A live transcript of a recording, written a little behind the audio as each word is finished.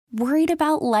Worried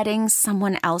about letting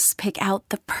someone else pick out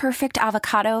the perfect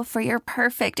avocado for your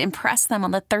perfect impress them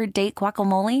on the third date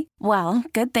guacamole? Well,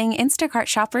 good thing Instacart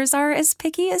shoppers are as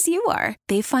picky as you are.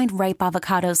 They find ripe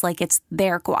avocados like it's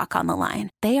their guac on the line.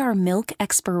 They are milk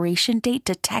expiration date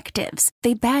detectives.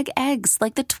 They bag eggs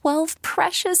like the 12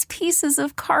 precious pieces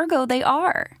of cargo they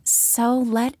are. So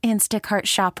let Instacart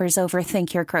shoppers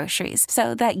overthink your groceries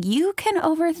so that you can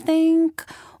overthink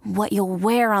what you'll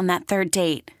wear on that third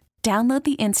date. Download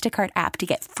the Instacart app to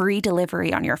get free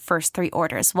delivery on your first 3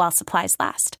 orders while supplies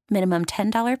last. Minimum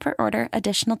 $10 per order.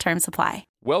 Additional terms apply.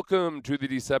 Welcome to the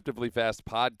Deceptively Fast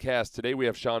podcast. Today we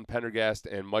have Sean Pendergast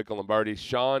and Michael Lombardi.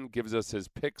 Sean gives us his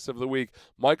picks of the week.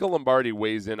 Michael Lombardi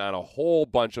weighs in on a whole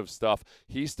bunch of stuff.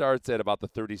 He starts at about the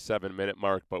 37-minute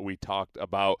mark, but we talked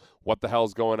about what the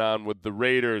hell's going on with the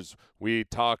Raiders. We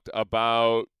talked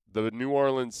about the New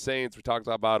Orleans Saints. We talked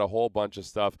about a whole bunch of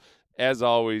stuff. As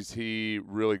always, he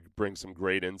really brings some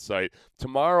great insight.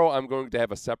 Tomorrow, I'm going to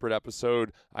have a separate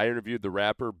episode. I interviewed the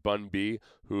rapper Bun B,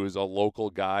 who is a local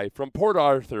guy from Port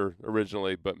Arthur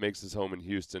originally, but makes his home in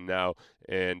Houston now.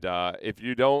 And if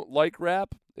you don't like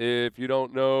rap, if you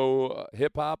don't know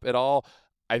hip-hop at all,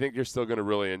 I think you're still going to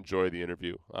really enjoy the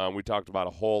interview. We talked about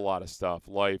a whole lot of stuff,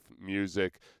 life,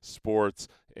 music, sports,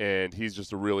 and he's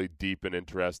just a really deep and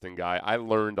interesting guy. I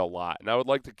learned a lot, and I would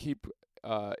like to keep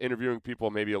interviewing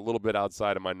people maybe a little bit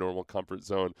outside of my normal comfort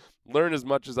zone, learn as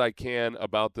much as I can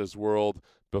about this world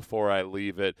before I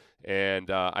leave it, and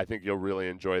I think you'll really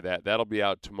enjoy that. That'll be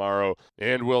out tomorrow,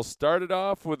 and we'll start it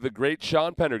off with the great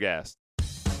Sean Pendergast.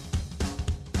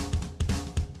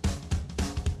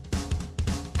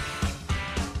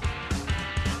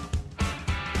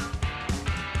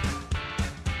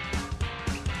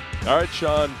 All right,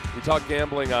 Sean, we talk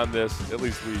gambling on this. At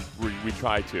least we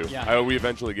try to. Yeah. We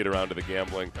eventually get around to the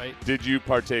gambling. Right. Did you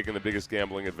partake in the biggest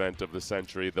gambling event of the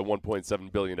century, the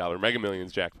 $1.7 billion Mega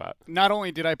Millions jackpot? Not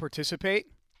only did I participate,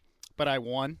 but I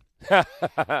won.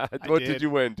 What did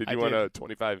you win? Did you win a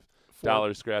 $25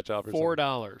 scratch off or something?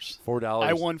 $4. $4.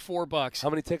 I won $4. How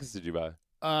many tickets did you buy?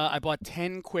 I bought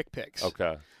 10 quick picks.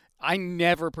 Okay. I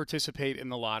never participate in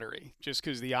the lottery just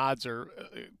because the odds are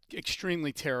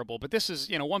extremely terrible. But this is,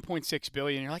 $1.6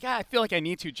 billion. You're like, I feel like I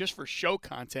need to just for show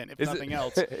content, if nothing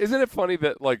else. Isn't it funny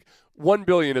that like $1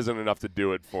 billion isn't enough to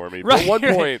do it for me? Right. But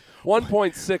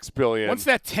 $1.6 billion. Once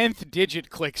that 10th digit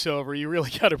clicks over, you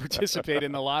really got to participate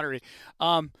in the lottery.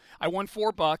 I won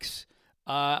 $4.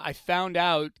 I found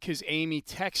out because Amy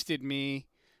texted me.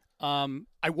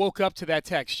 I woke up to that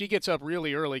text. She gets up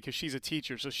really early because she's a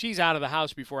teacher, so she's out of the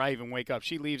house before I even wake up.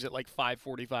 She leaves at like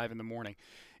 5:45 in the morning,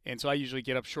 and so I usually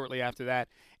get up shortly after that.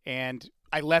 And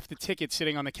I left the ticket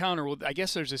sitting on the counter. Well, I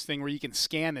guess there's this thing where you can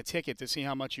scan the ticket to see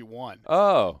how much you won.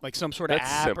 Oh. Like some sort of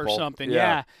that's app simple. or something.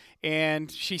 Yeah.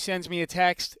 And she sends me a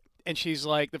text, and she's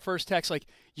like, the first text, like,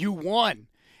 you won.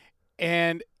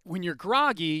 And when you're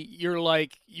groggy, you're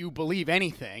like, you believe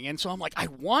anything. And so I'm like, I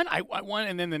won? I won.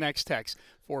 And then the next text,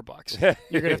 $4.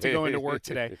 You're going to have to go into work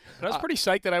today. But I was pretty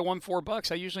psyched that I won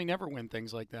 $4. I usually never win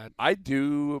things like that. I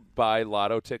do buy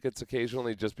lotto tickets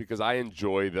occasionally just because I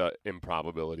enjoy the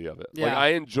improbability of it. Yeah. Like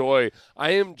I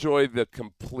enjoy the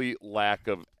complete lack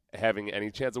of having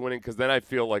any chance of winning, because then I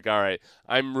feel like, all right,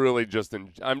 I'm really just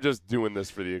doing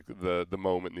this for the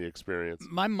moment and the experience.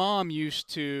 My mom used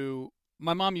to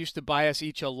buy us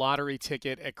each a lottery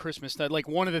ticket at Christmas time. Like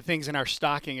one of the things in our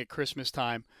stocking at Christmas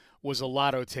time was a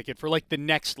lotto ticket for like the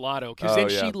next lotto. Because then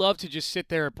she loved to just sit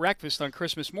there at breakfast on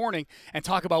Christmas morning and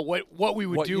talk about what we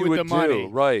would do with the money.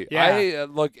 Right. Yeah.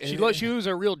 She she was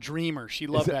a real dreamer. She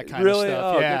loved that kind really? of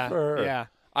stuff. Oh, yeah. good for her. Yeah.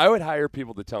 I would hire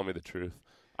people to tell me the truth.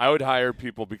 I would hire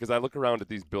people because I look around at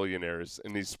these billionaires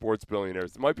and these sports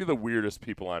billionaires. They might be the weirdest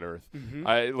people on earth. Mm-hmm.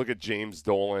 I look at James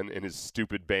Dolan and his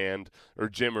stupid band, or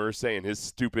Jim Irsay and his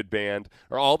stupid band,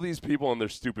 or all these people and their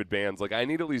stupid bands. Like, I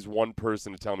need at least one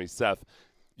person to tell me, Seth,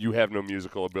 you have no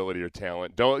musical ability or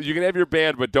talent. You can have your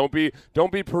band, but don't be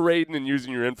parading and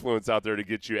using your influence out there to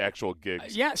get you actual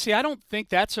gigs. Yeah, see, I don't think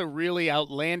that's a really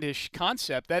outlandish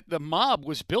concept. That the mob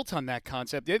was built on that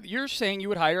concept. You're saying you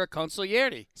would hire a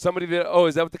consigliere. Somebody that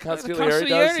is that what the consigliere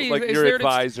does? Like your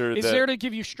advisor is there to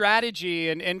give you strategy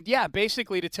and yeah,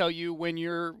 basically to tell you when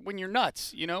you're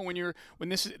nuts, when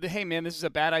this is hey man, this is a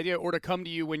bad idea, or to come to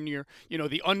you when you're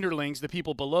the underlings, the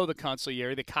people below the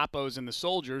consigliere, the capos and the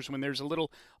soldiers, when there's a little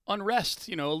unrest,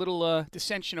 a little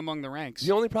dissension among the ranks.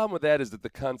 The only problem with that is that the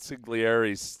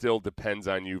consigliere still depends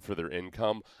on you for their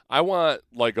income. I want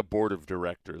like a board of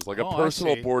directors, like a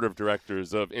personal board of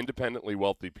directors of independently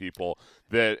wealthy people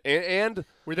that and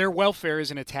where their welfare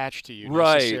isn't attached to you,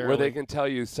 right? Where they can tell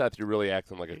you, Seth, you're really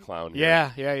acting like a clown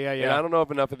here. Yeah. And I don't know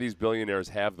if enough of these billionaires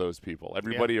have those people.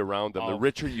 Everybody around them. The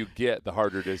richer you get, the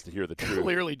harder it is to hear the truth.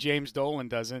 Clearly, James Dolan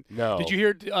doesn't. No. Did you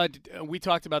hear? We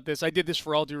talked about this. I did this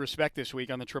for All Due Respect this week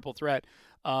on the Triple Threat.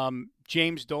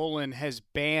 James Dolan has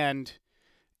banned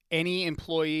any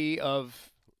employee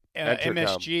of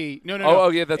MSG. No. Oh,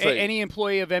 yeah, that's right. Any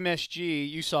employee of MSG.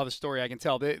 You saw the story, I can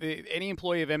tell. Any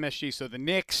employee of MSG, so the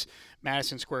Knicks,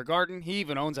 Madison Square Garden, he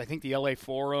even owns, I think, the LA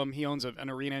Forum. He owns an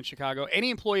arena in Chicago. Any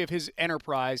employee of his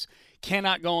enterprise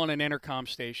cannot go on an Intercom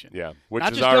station. Yeah, which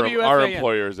Not is just our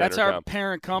employer's That's Intercom. our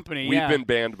parent company. We've been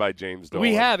banned by James Dolan.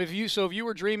 We have. If you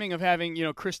were dreaming of having,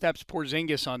 Kristaps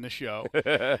Porzingis on the show,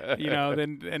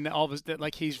 then all of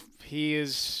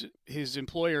his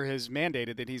employer has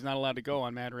mandated that he's not allowed to go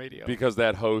on Mad Radio. Because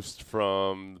that host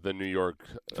from the New York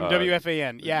from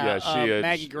WFAN,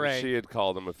 Maggie Gray, she had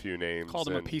called him a few names, called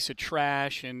him a piece of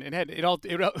trash, and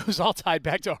it was all tied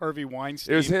back to Harvey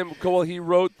Weinstein. It was him. Well, he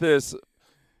wrote this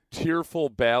tearful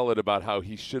ballad about how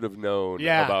he should have known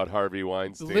about Harvey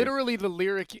Weinstein. Literally,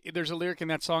 there's a lyric in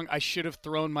that song, I should have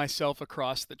thrown myself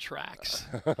across the tracks.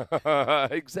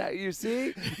 Exactly.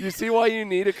 You see why you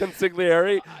need a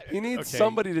consigliere? He needs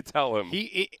somebody to tell him.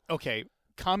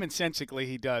 Commonsensically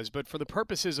he does, but for the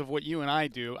purposes of what you and I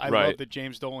do, I love that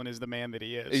James Dolan is the man that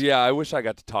he is. Yeah, I wish I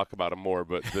got to talk about him more,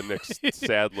 but the Knicks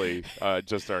sadly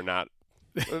just are not.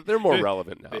 They're more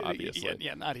relevant now, obviously.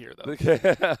 Yeah, not here though.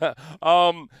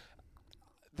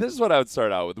 This is what I would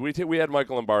start out with. We had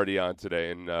Michael Lombardi on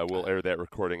today, and we'll air that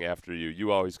recording after you.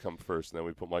 You always come first, and then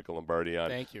we put Michael Lombardi on.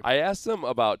 Thank you. I asked him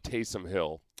about Taysom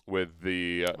Hill with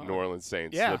the New Orleans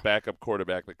Saints, the backup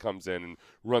quarterback that comes in and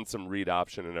runs some read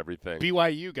option and everything.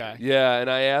 BYU guy. Yeah, and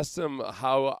I asked him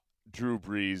how Drew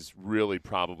Brees really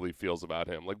probably feels about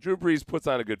him. Like, Drew Brees puts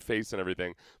on a good face and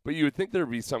everything, but you would think there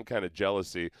would be some kind of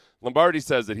jealousy. Lombardi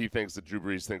says that he thinks that Drew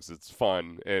Brees thinks it's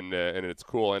fun and it's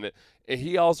cool. And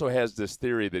he also has this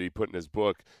theory that he put in his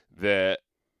book that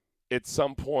at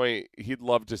some point he'd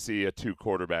love to see a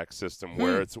two-quarterback system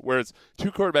where it's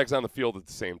two quarterbacks on the field at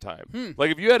the same time.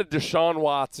 Like if you had a Deshaun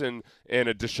Watson and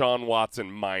a Deshaun Watson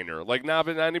minor, like not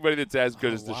anybody that's as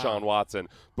good as Deshaun Watson,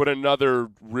 but another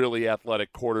really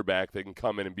athletic quarterback that can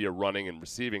come in and be a running and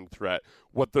receiving threat,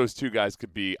 what those two guys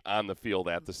could be on the field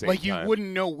at the same time. Like you wouldn't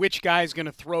know which guy's going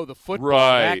to throw the football,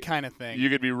 that kind of thing. You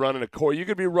could be running you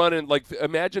could be running, like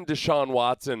imagine Deshaun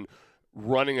Watson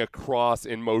running across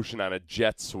in motion on a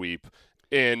jet sweep,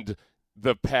 and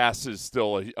the pass is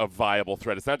still a viable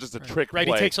threat. It's not just a trick play. Right,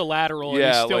 he takes a lateral and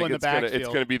he's still in the backfield. It's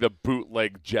going to be the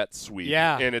bootleg jet sweep.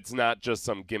 Yeah. And it's not just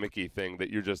some gimmicky thing that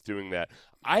you're just doing that.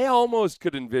 I almost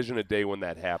could envision a day when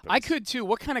that happens. I could too.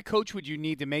 What kind of coach would you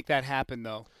need to make that happen,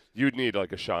 though? You'd need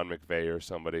like a Sean McVay or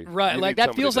somebody. Right, like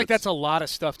that feels like that's a lot of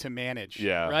stuff to manage.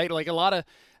 Yeah. Right? Like a lot of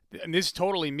 – and this is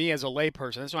totally me as a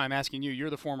layperson. That's why I'm asking you. You're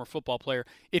the former football player.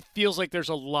 It feels like there's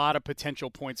a lot of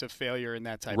potential points of failure in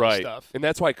that type of stuff. And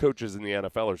that's why coaches in the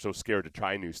NFL are so scared to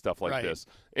try new stuff like this.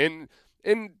 And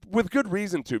with good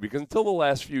reason, too, because until the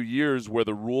last few years where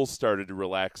the rules started to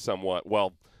relax somewhat,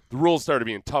 well, the rules started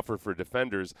being tougher for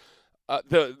defenders,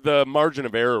 the margin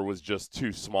of error was just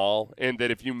too small, and that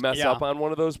if you mess up on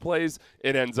one of those plays,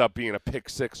 it ends up being a pick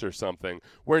six or something.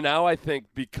 Where now I think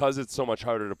because it's so much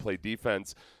harder to play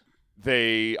defense,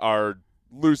 they are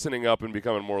loosening up and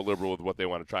becoming more liberal with what they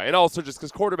want to try. And also just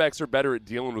because quarterbacks are better at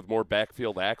dealing with more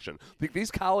backfield action. Like these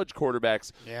college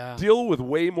quarterbacks deal with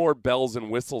way more bells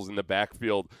and whistles in the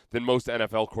backfield than most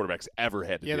NFL quarterbacks ever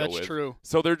had to deal with. Yeah, that's true.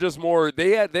 So they're just more –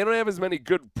 they don't have as many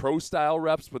good pro-style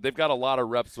reps, but they've got a lot of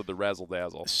reps with the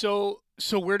razzle-dazzle. So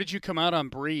where did you come out on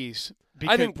Brees?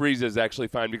 I think Brees is actually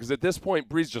fine because at this point,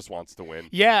 Brees just wants to win.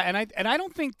 Yeah, and I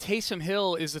don't think Taysom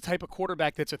Hill is the type of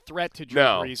quarterback that's a threat to Drew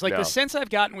Brees. Like the sense I've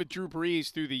gotten with Drew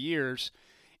Brees through the years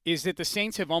is that the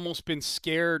Saints have almost been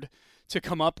scared to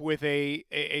come up with a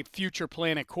future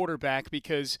plan at quarterback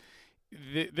because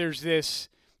there's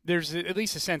at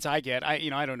least a sense I get.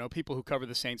 I don't know. People who cover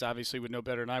the Saints obviously would know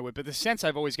better than I would, but the sense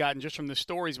I've always gotten just from the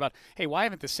stories about, hey, why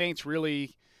haven't the Saints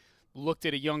really looked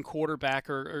at a young quarterback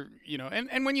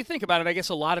and when you think about it, I guess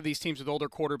a lot of these teams with older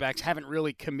quarterbacks haven't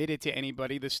really committed to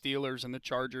anybody, the Steelers and the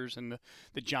Chargers and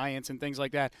the Giants and things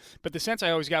like that. But the sense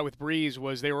I always got with Brees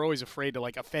was they were always afraid to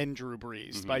like offend Drew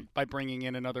Brees by bringing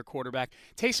in another quarterback.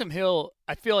 Taysom Hill,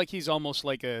 I feel like he's almost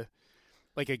like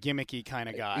like a gimmicky kind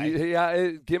of guy. Yeah,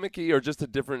 gimmicky or just a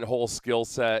different whole skill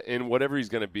set. And whatever he's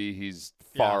going to be, he's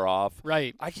far off.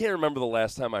 Right. I can't remember the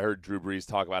last time I heard Drew Brees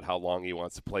talk about how long he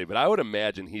wants to play, but I would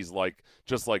imagine he's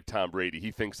just like Tom Brady.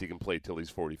 He thinks he can play till he's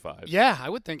 45. Yeah, I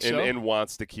would think so. And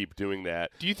wants to keep doing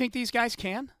that. Do you think these guys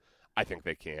can? I think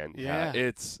they can. Yeah.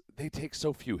 They take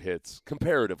so few hits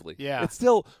comparatively. Yeah. It's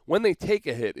still, when they take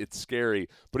a hit, it's scary.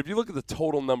 But if you look at the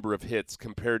total number of hits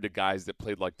compared to guys that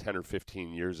played like 10 or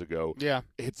 15 years ago,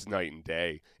 it's night and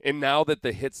day. And now that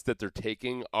the hits that they're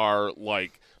taking are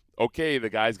like, okay, the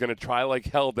guy's going to try like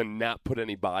hell to not put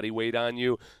any body weight on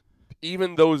you.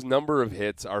 Even those number of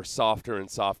hits are softer and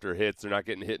softer hits. They're not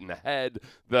getting hit in the head.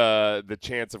 The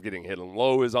chance of getting hit in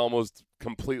low is almost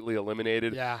completely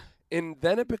eliminated. Yeah. And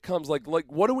then it becomes like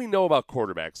what do we know about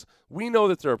quarterbacks? We know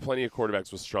that there are plenty of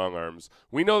quarterbacks with strong arms.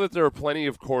 We know that there are plenty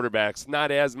of quarterbacks, not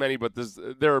as many, but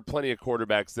there are plenty of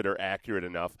quarterbacks that are accurate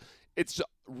enough. It's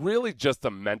really just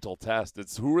a mental test.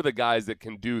 It's who are the guys that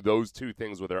can do those two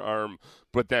things with their arm,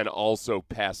 but then also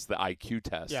pass the IQ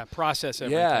test. Yeah, process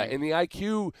everything. Yeah, and the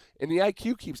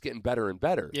IQ keeps getting better and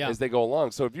better as they go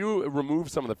along. So if you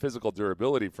remove some of the physical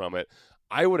durability from it,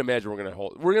 I would imagine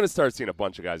we're going to start seeing a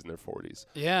bunch of guys in their 40s.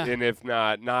 Yeah. And if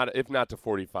not to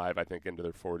 45, I think into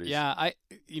their 40s. Yeah,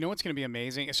 you know what's going to be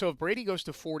amazing? So if Brady goes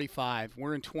to 45,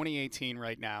 we're in 2018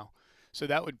 right now. So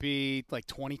that would be like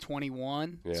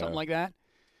 2021, something like that.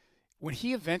 When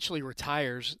he eventually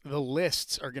retires, the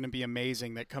lists are going to be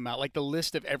amazing that come out. Like the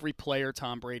list of every player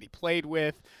Tom Brady played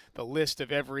with, the list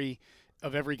of every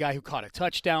guy who caught a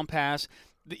touchdown pass.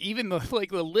 Even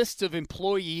the list of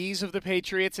employees of the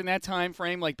Patriots in that time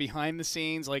frame, like behind the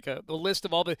scenes, like the list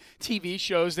of all the TV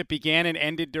shows that began and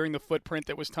ended during the footprint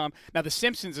that was Tom. Now, The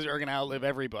Simpsons are going to outlive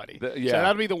everybody. So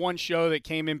that'll be the one show that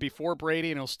came in before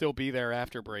Brady, and it'll still be there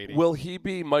after Brady. Will he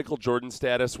be Michael Jordan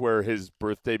status where his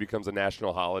birthday becomes a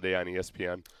national holiday on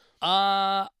ESPN?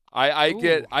 I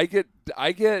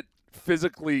get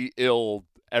physically ill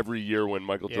every year when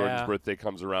Michael Jordan's birthday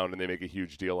comes around and they make a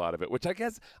huge deal out of it, which I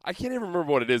guess I can't even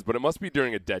remember what it is, but it must be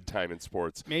during a dead time in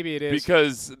sports. Maybe it is.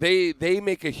 Because they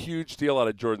make a huge deal out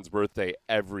of Jordan's birthday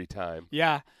every time.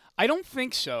 Yeah. I don't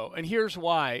think so. And here's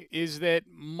why, is that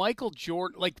Michael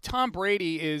Jordan, like Tom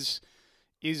Brady is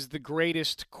the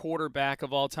greatest quarterback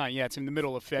of all time. Yeah, it's in the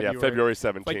middle of February. Yeah, February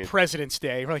 17th. Like President's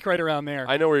Day, like right around there.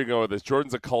 I know where you're going with this.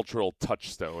 Jordan's a cultural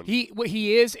touchstone.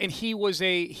 He is, and he was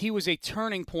a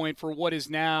turning point for what is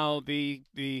now the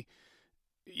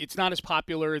it's not as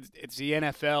popular. It's the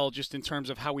NFL just in terms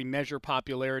of how we measure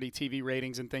popularity, TV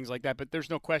ratings, and things like that. But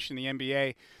there's no question the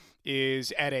NBA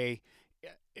is at a,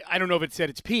 I don't know if it's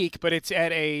at its peak, but it's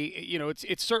at a,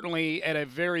 it's certainly at a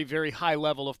very, very high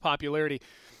level of popularity.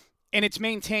 And it's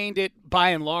maintained it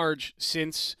by and large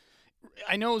since,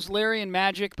 I know it was Larry and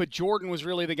Magic, but Jordan was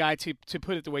really the guy, to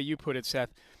put it the way you put it,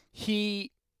 Seth.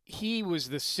 He was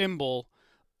the symbol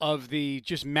of the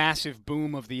just massive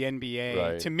boom of the NBA.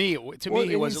 Right. To me, he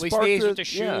was, at least the age of the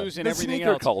shoes and everything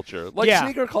else. Sneaker culture.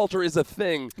 Sneaker culture is a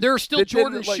thing. There are still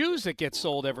Jordan shoes that get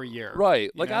sold every year.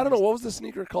 Right. I don't know, what was the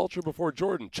sneaker culture before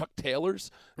Jordan? Chuck Taylors?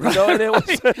 And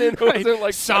it wasn't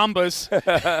like Sambas.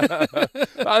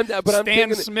 I'm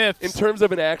Stan Smith. In terms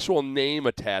of an actual name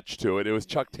attached to it, it was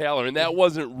Chuck Taylor, and that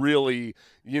wasn't really,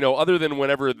 other than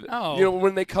whenever,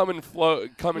 when they come and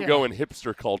go in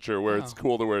hipster culture where it's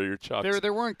cool to wear your Chucks.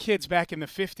 There weren't kids back in the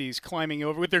 50s climbing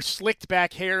over with their slicked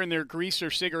back hair and their greaser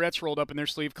cigarettes rolled up in their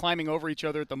sleeve, climbing over each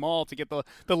other at the mall to get the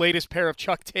latest pair of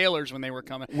Chuck Taylors when they were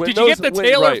coming. Did you get the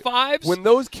Taylor 5s? When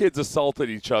those kids assaulted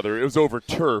each other, it was over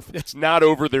turf, not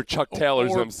over their Chuck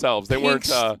Taylors themselves. They weren't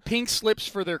pink slips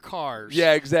for their cars.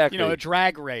 Yeah, exactly. A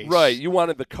drag race. Right. You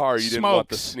wanted the car. You didn't want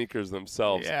the Smokes. sneakers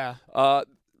themselves. Yeah.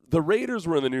 The Raiders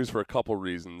were in the news for a couple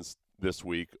reasons this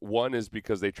week. One is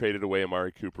because they traded away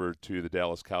Amari Cooper to the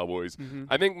Dallas Cowboys. Mm-hmm.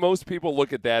 I think most people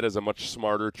look at that as a much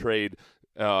smarter trade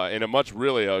and a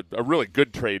really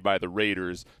good trade by the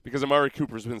Raiders, because Amari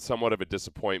Cooper's been somewhat of a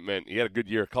disappointment. He had a good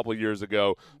year a couple years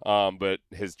ago, but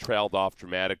has trailed off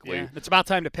dramatically. Yeah, it's about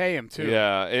time to pay him too.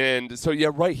 Yeah, and so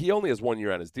right. He only has 1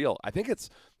 year on his deal. I think it's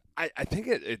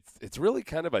really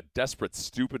kind of a desperate,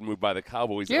 stupid move by the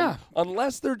Cowboys. Yeah.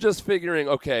 Unless they're just figuring,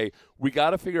 okay, we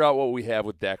got to figure out what we have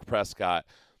with Dak Prescott.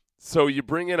 So you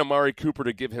bring in Amari Cooper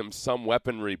to give him some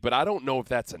weaponry, but I don't know if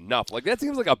that's enough. That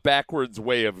seems like a backwards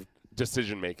way of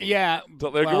decision making. Yeah.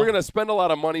 We're going to spend a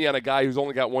lot of money on a guy who's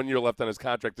only got 1 year left on his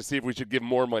contract to see if we should give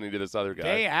more money to this other guy.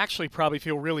 They actually probably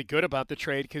feel really good about the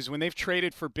trade because when they've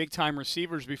traded for big-time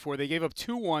receivers before, they gave up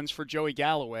 2 1s for Joey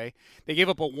Galloway. They gave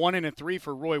up a 1 and a 3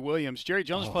 for Roy Williams. Jerry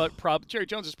Jones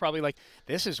is probably like,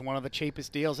 this is one of the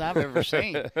cheapest deals I've ever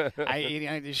seen.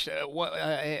 I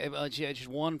just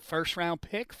 1 first-round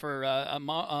pick for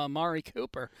Amari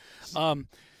Cooper.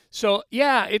 So,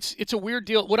 yeah, it's a weird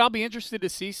deal. What I'll be interested to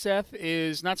see, Seth,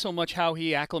 is not so much how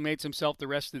he acclimates himself the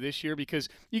rest of this year because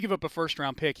you give up a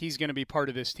first-round pick, he's going to be part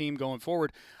of this team going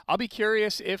forward. I'll be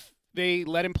curious if they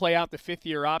let him play out the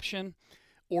 5th-year option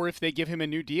or if they give him a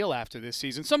new deal after this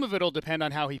season. Some of it will depend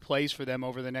on how he plays for them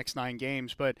over the next 9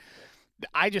 games, but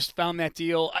I just found that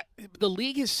deal. The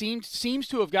league seems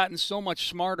to have gotten so much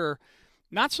smarter,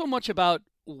 not so much about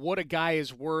what a guy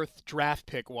is worth draft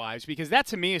pick wise, because that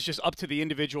to me is just up to the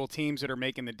individual teams that are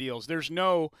making the deals. There's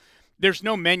no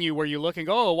menu where you look and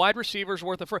go, oh, a wide receiver's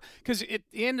worth a first. Because at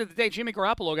the end of the day, Jimmy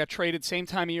Garoppolo got traded same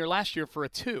time of year last year for a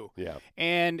 2. Yeah.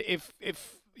 And if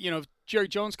Jerry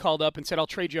Jones called up and said, I'll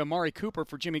trade you Amari Cooper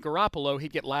for Jimmy Garoppolo,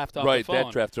 he'd get laughed off the phone. Right,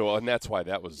 that draft, and that's why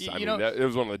that was, it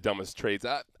was one of the dumbest trades.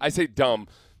 I say dumb.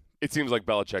 It seems like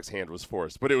Belichick's hand was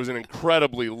forced, but it was an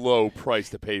incredibly low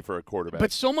price to pay for a quarterback.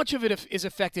 But so much of it is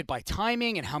affected by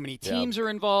timing and how many teams are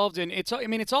involved, and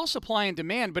it's all supply and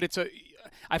demand. But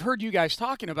I've heard you guys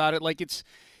talking about it like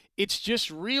it's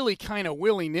just really kind of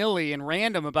willy-nilly and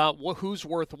random about who's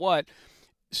worth what.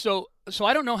 So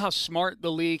I don't know how smart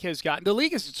the league has gotten. The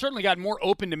league has certainly gotten more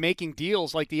open to making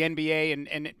deals like the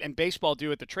NBA and baseball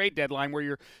do at the trade deadline where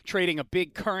you're trading a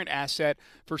big current asset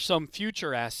for some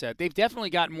future asset. They've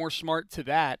definitely gotten more smart to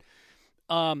that.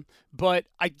 But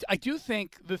I do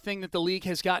think the thing that the league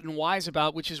has gotten wise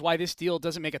about, which is why this deal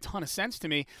doesn't make a ton of sense to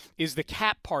me, is the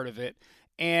cap part of it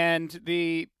and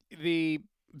the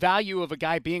value of a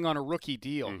guy being on a rookie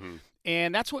deal. Mm-hmm.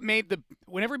 And that's what made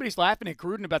when everybody's laughing at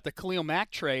Gruden about the Khalil Mack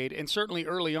trade, and certainly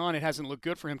early on it hasn't looked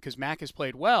good for him because Mack has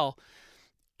played well.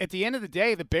 At the end of the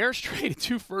day, the Bears traded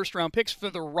 2 first-round picks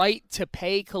for the right to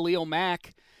pay Khalil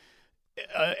Mack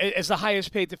as the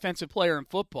highest-paid defensive player in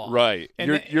football. Right.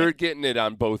 And you're getting it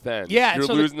on both ends. Yeah. You're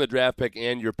losing the draft pick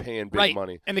and you're paying big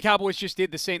money. And the Cowboys just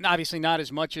did the same, obviously not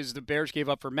as much as the Bears gave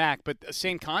up for Mack, but the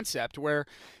same concept where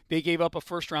they gave up a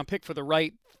first-round pick for the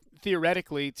right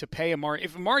theoretically to pay Amari.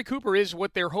 If Amari Cooper is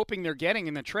what they're hoping they're getting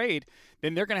in the trade,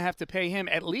 then they're going to have to pay him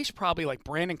at least probably like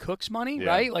Brandon Cooks money,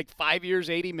 right? Like 5 years,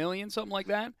 $80 million, something like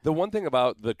that. The one thing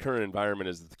about the current environment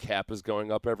is that the cap is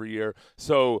going up every year.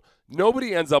 So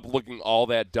nobody ends up looking all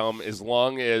that dumb as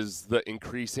long as the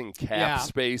increasing cap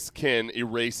space can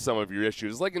erase some of your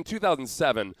issues. Like in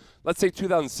 2007, let's say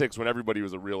 2006, when everybody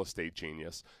was a real estate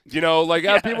genius.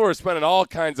 People were spending all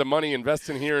kinds of money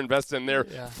investing here, investing there,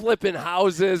 flipping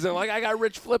houses, and I got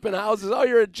rich flipping houses. Oh,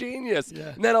 you're a genius.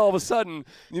 Yeah. And then all of a sudden,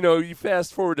 you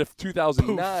fast forward to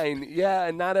 2009, Poof.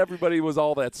 And not everybody was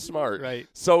all that smart. Right.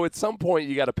 So at some point,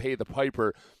 you got to pay the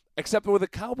piper. Except with the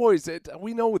Cowboys,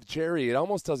 we know with Jerry, it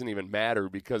almost doesn't even matter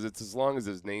because it's as long as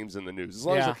his name's in the news. As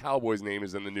long as the Cowboys' name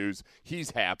is in the news,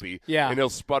 he's happy. Yeah. And he'll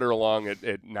sputter along at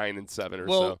 9-7 or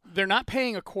so. Well, they're not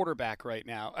paying a quarterback right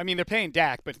now. I mean, they're paying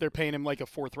Dak, but they're paying him like a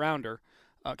 4th-rounder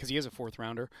because he is a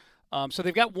 4th-rounder. So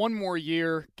they've got 1 more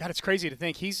year. God, it's crazy to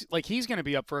think he's going to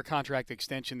be up for a contract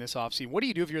extension this offseason. What do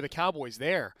you do if you're the Cowboys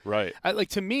there? Right.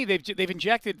 To me, they've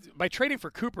injected, by trading for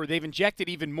Cooper, they've injected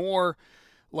even more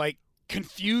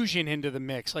confusion into the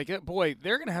mix. Boy,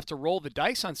 they're going to have to roll the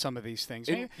dice on some of these things.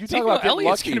 You talk about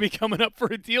Elliott's going to be coming up for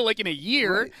a deal in a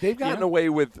year. Right. They've gotten away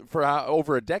with, for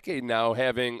over a decade now,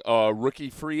 having a rookie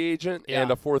free agent and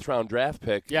a 4th-round draft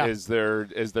pick as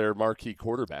their marquee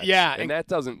quarterback. Yeah. And that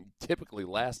doesn't typically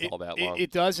last all that long.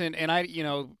 It doesn't. And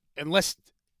unless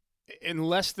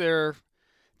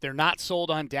they're not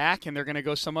sold on Dak and they're going to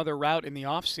go some other route in the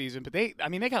offseason. But they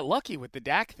got lucky with the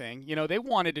Dak thing. They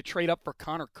wanted to trade up for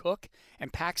Connor Cook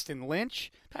and Paxton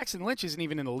Lynch. Paxton Lynch isn't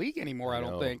even in the league anymore, I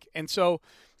don't think. And so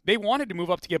they wanted to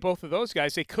move up to get both of those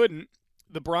guys. They couldn't.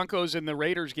 The Broncos and the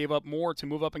Raiders gave up more to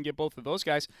move up and get both of those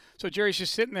guys. So Jerry's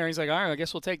just sitting there. He's like, all right, I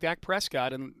guess we'll take Dak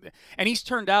Prescott. And he's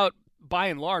turned out, by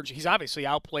and large, he's obviously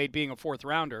outplayed being a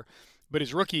 4th-rounder. But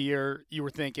his rookie year, you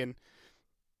were thinking –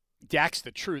 Dak's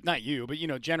the truth, not you, but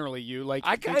generally you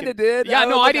I kind of did. Yeah,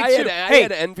 I did too. I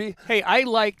had envy. Hey, I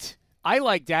liked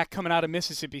Dak coming out of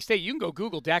Mississippi State. You can go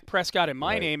Google Dak Prescott and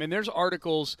my name, and there's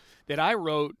articles that I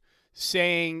wrote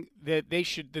saying that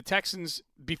the Texans,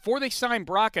 before they signed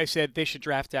Brock, I said they should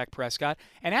draft Dak Prescott.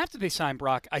 And after they signed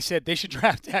Brock, I said they should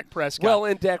draft Dak Prescott. Well,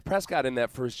 and Dak Prescott in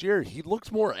that first year, he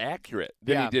looked more accurate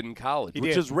than he did in college,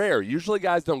 which is rare. Usually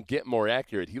guys don't get more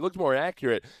accurate. He looked more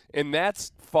accurate, and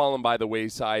that's fallen by the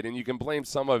wayside, and you can blame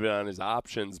some of it on his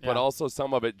options, but also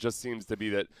some of it just seems to be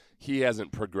that he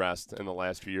hasn't progressed in the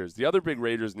last few years. The other big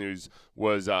Raiders news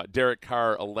was Derek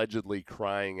Carr allegedly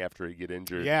crying after he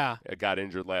got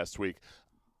injured last week.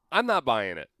 I'm not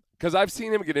buying it because I've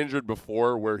seen him get injured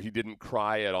before where he didn't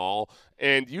cry at all.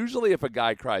 And usually if a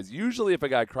guy cries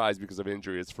because of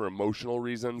injury, it's for emotional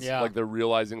reasons. Yeah. Like they're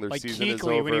realizing their season is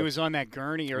over. Like Kuechly when he was on that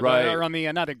gurney, or on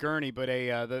the not a gurney, but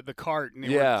the cart, and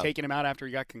they were taking him out after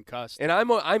he got concussed. And I'm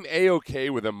A-okay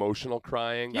with emotional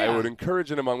crying. Yeah. I would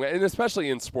encourage it and especially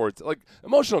in sports. Like,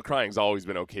 emotional crying's always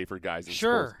been okay for guys in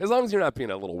sports. As long as you're not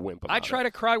being a little wimp about it. I try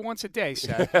to cry once a day,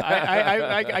 Seth.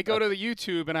 I go to the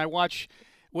YouTube and I watch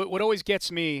what always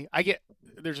gets me.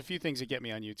 There's a few things that get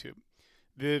me on YouTube.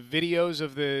 The videos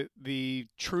of the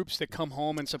troops that come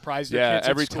home and surprise their kids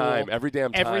every at school. every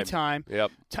damn time. Every time.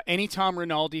 Yep. Any Tom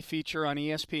Rinaldi feature on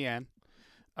ESPN.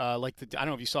 I don't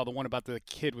know if you saw the one about the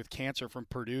kid with cancer from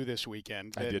Purdue this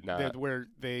weekend. I did not. Where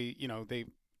the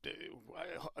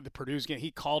Purdue's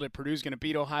he called it Purdue's going to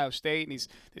beat Ohio State, and he's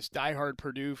this diehard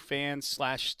Purdue fan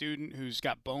 / student who's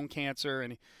got bone cancer,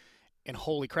 and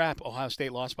holy crap, Ohio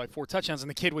State lost by 4 touchdowns, and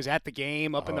the kid was at the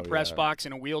game up in the press box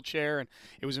in a wheelchair, and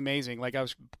it was amazing. Like, I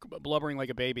was blubbering like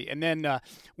a baby. And then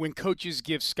when coaches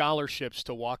give scholarships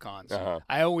to walk-ons,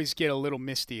 I always get a little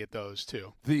misty at those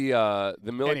too. The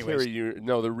military, the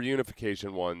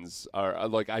reunification ones are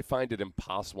like, I find it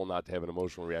impossible not to have an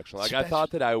emotional reaction. Like, I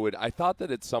thought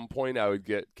that at some point I would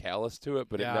get callous to it,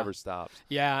 but it never stops.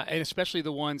 Yeah, and especially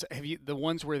the ones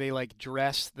where they like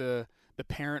dress the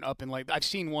parent up in, like, I've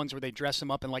seen ones where they dress him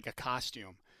up in like a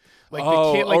costume. Like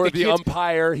the kid, like the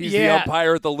umpire. He's the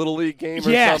umpire at the Little League game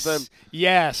or something.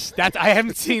 Yes, I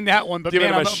haven't seen that one, but giving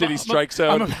him a shitty strike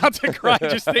zone. I'm about to cry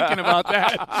just thinking about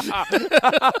that.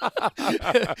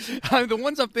 The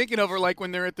ones I'm thinking of are like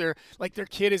when they're at their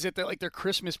kid is at their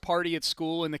Christmas party at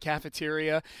school in the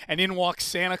cafeteria, and in walks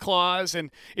Santa Claus, and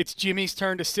it's Jimmy's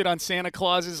turn to sit on Santa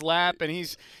Claus's lap, and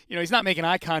he's not making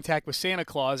eye contact with Santa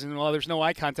Claus, and while there's no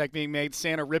eye contact being made,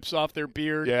 Santa rips off their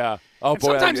beard. Yeah. Oh, boy,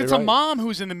 sometimes it's a mom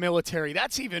who's in the military.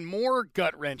 That's even more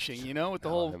gut-wrenching, with the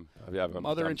whole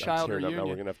mother and child reunion. Now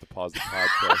we're going to have to pause the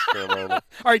podcast for a moment.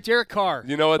 All right, Derek Carr.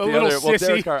 You know what?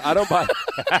 Derek Carr. I don't buy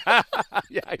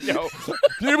Yeah, I know.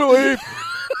 Can you believe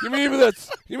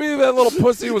that little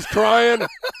pussy was crying?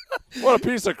 What a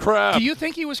piece of crap. Do you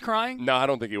think he was crying? No, I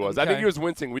don't think he was. Okay. I think he was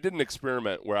wincing. We did an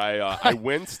experiment where I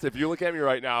winced. If you look at me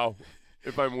right now,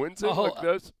 if I'm wincing like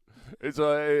this, it's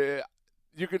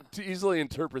you could easily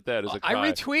interpret that as a cry.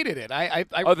 I retweeted it.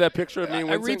 That picture of me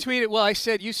wincing? I retweeted. Well,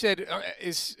 you said,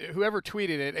 is whoever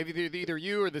tweeted it, either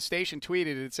you or the station tweeted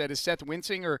it, it said, is Seth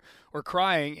wincing or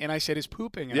crying? And I said, is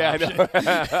pooping an option?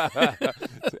 I know.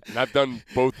 And I've done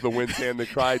both the wince and the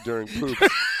cry during poops,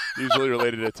 usually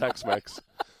related to Tex-Mex.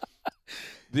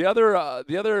 The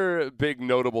other big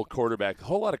notable quarterback, a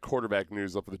whole lot of quarterback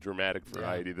news up for the dramatic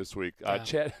variety this week.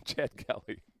 Chad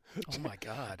Kelly. Oh my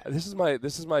God! This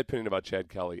is my opinion about Chad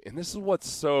Kelly, and this is what's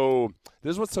so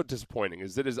disappointing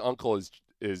is that his uncle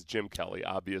is Jim Kelly,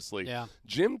 obviously. Yeah.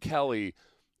 Jim Kelly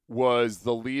was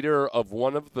the leader of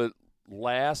one of the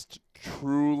last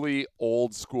truly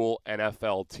old school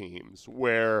NFL teams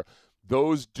where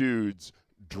those dudes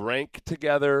drank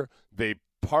together, they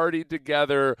partied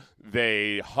together,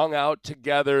 they hung out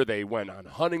together, they went on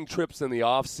hunting trips in the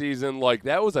off season. Like,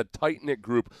 that was a tight-knit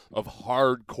group of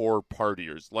hardcore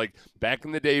partiers. Like, back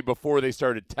in the day before they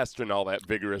started testing all that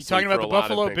vigorously. You talking about the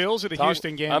Buffalo Bills or the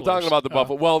Houston Gamblers? I'm talking about the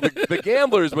Buffalo. Well, the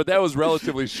Gamblers, but that was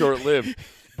relatively short-lived.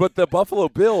 But the Buffalo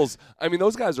Bills, I mean,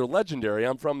 those guys are legendary.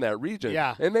 I'm from that region.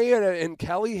 Yeah. And and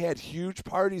Kelly had huge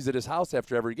parties at his house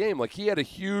after every game. Like, he had a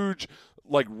huge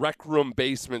rec room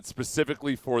basement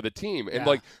specifically for the team.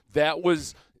 And that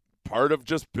was part of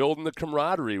just building the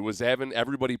camaraderie, was having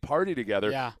everybody party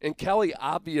together. Yeah. And Kelly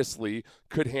obviously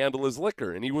could handle his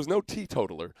liquor, and he was no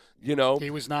teetotaler, He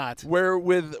was not. Where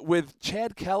with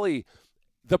Chad Kelly,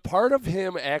 the part of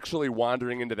him actually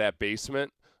wandering into that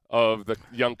basement of the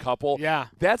young couple,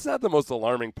 that's not the most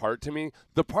alarming part to me.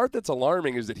 The part that's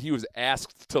alarming is that he was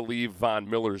asked to leave Von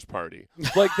Miller's party.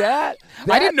 Like that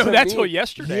I didn't know that till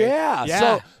yesterday. Yeah.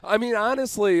 So, I mean,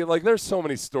 honestly, there's so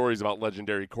many stories about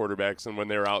legendary quarterbacks and when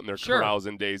they're out in their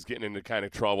carousing days getting into kind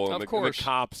of trouble. And the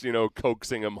cops,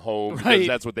 coaxing them home because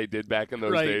that's what they did back in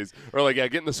those days. Or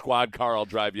get in the squad car, I'll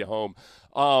drive you home.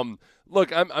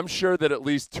 Look, I'm sure that at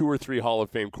least 2 or 3 Hall of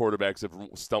Fame quarterbacks have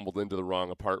stumbled into the wrong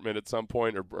apartment at some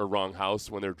point or wrong house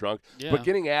when they're drunk. Yeah. But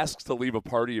getting asked to leave a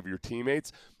party of your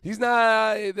teammates, he's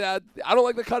not. I don't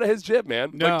like the cut of his jib,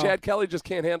 man. No. Like Chad Kelly just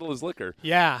can't handle his liquor.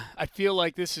 Yeah, I feel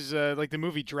like this is like the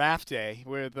movie Draft Day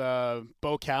with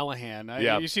Bo Callahan.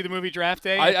 Yeah. You see the movie Draft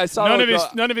Day? I saw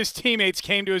none of his teammates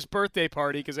came to his birthday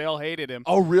party because they all hated him.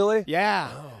 Oh, really?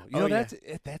 Yeah. You know,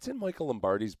 that's in Michael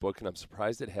Lombardi's book, and I'm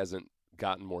surprised it hasn't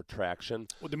gotten more traction.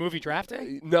 With the movie Draft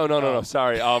Day? No.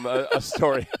 Sorry. A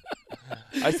story.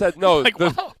 I said no. Like,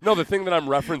 wow. No, the thing that I'm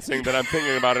referencing that I'm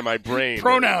thinking about in my brain.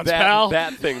 Pronouns, pal.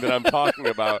 That thing that I'm talking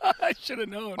about. I should have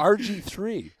known.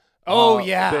 RG3. Oh,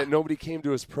 yeah. That nobody came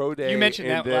to his pro day. You mentioned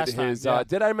that last time. Yeah.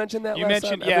 Did I mention that You last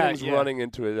mentioned, time? yeah. Everything's yeah. running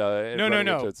into it.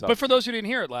 No. But for those who didn't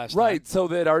hear it last time. Right, so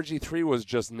that RG3 was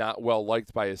just not well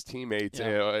liked by his teammates,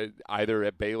 either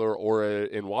at Baylor or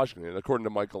in Washington, according to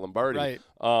Michael Lombardi. Right.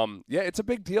 Yeah, it's a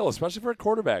big deal, especially for a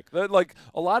quarterback. Like,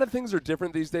 a lot of things are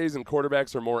different these days, and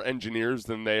quarterbacks are more engineers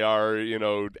than they are,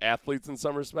 athletes in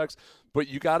some respects. But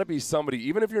you got to be somebody,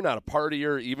 even if you're not a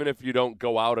partier, even if you don't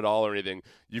go out at all or anything,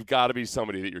 you've got to be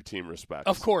somebody that your team respects.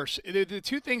 Of course. The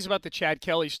two things about the Chad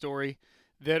Kelly story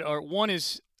that are, one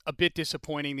is a bit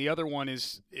disappointing. The other one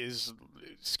is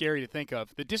scary to think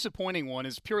of. The disappointing one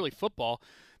is purely football.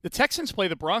 The Texans play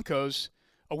the Broncos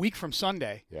a week from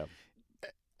Sunday. Yeah.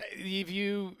 If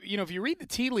you read the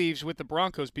tea leaves with the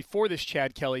Broncos before this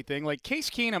Chad Kelly thing, like Case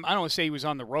Keenum, I don't want to say he was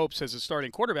on the ropes as a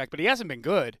starting quarterback, but he hasn't been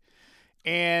good.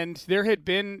 And there had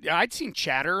been, I'd seen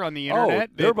chatter on the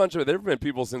internet. There have been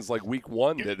people since like week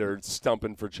 1 that are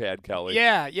stumping for Chad Kelly.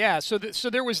 Yeah. So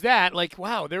there was that. Like,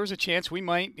 wow, there was a chance we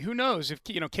might. Who knows if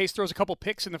Case throws a couple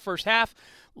picks in the first half,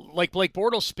 like Blake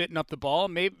Bortles spitting up the ball.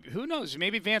 Maybe who knows?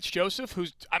 Maybe Vance Joseph,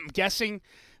 who's I'm guessing.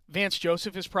 Vance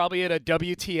Joseph is probably at a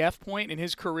WTF point in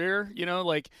his career.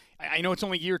 I know it's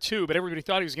only year 2, but everybody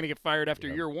thought he was going to get fired after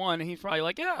year 1. And he's probably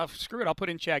like, yeah, screw it, I'll put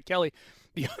in Chad Kelly.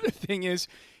 The other thing is,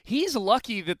 he's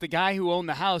lucky that the guy who owned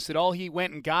the house, that all he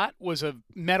went and got was a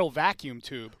metal vacuum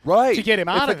tube to get him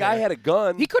out of there. If the guy had a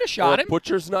gun, he could have shot him. A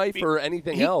butcher's knife or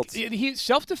anything else.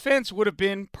 Self-defense would have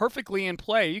been perfectly in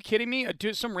play. Are you kidding me?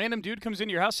 Some random dude comes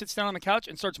into your house, sits down on the couch,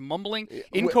 and starts mumbling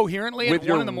incoherently at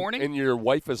 1 in the morning. And your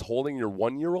wife is holding your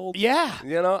 1-year-old? Yeah.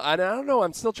 I don't know.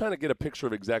 I'm still trying to get a picture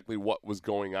of exactly what was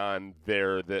going on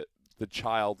there that the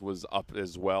child was up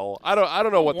as well. I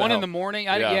don't know what 1 the in the morning.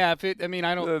 I don't.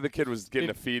 The kid was getting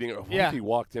a feeding. Or what if he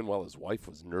walked in while his wife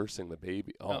was nursing the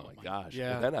baby? Oh my gosh.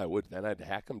 Yeah. Then I'd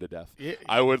hack him to death.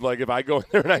 I would, like, if I go in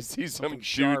there and I see some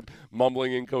dude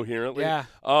mumbling incoherently. Yeah.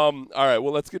 All right.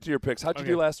 Well, let's get to your picks. How'd you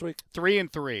do last week?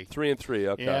 3-3. 3-3.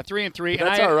 Okay. Yeah, 3-3. But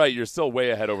that's all right. You're still way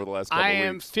ahead over the last couple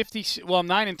of weeks. I'm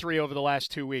 9-3 over the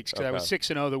last 2 weeks because I was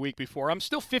 6-0 the week before. I'm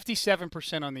still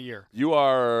 57% on the year. You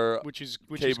are which is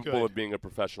capable good. of being a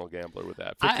professional gambler with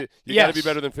that. You yes. got to be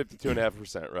better than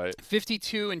 52.5%, right?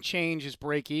 52 and change is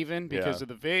break even because of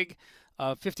the VIG.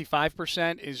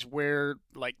 55% is where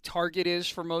target is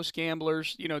for most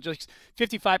gamblers. Just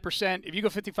 55%. If you go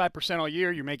 55% all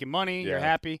year, you're making money. You're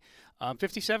happy.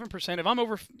 57%. If I'm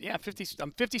over, 50.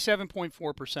 I'm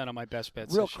 57.4% on my best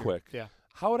bets. Real this year. quick. Yeah.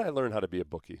 How would I learn how to be a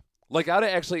bookie? Like how to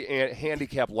actually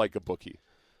handicap like a bookie?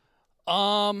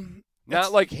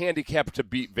 Not like handicap to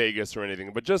beat Vegas or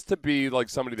anything, but just to be like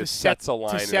somebody that sets a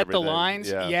line. To set and the lines,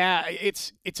 yeah.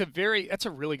 That's a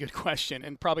really good question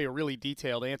and probably a really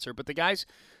detailed answer. But the guys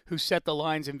who set the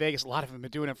lines in Vegas, a lot of them have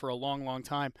been doing it for a long, long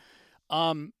time.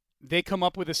 They come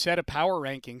up with a set of power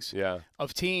rankings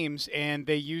of teams, and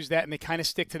they use that, and they kind of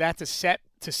stick to that to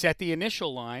set the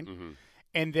initial line. Mm-hmm.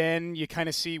 And then you kind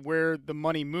of see where the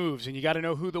money moves, and you got to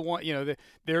know who the one.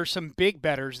 There are some big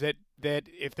bettors that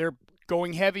if they're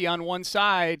going heavy on one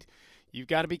side, you've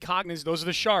got to be cognizant. Those are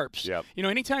the sharps. Yep.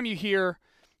 Anytime you hear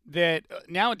that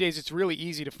nowadays it's really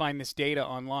easy to find this data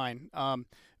online,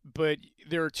 but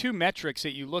there are 2 metrics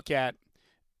that you look at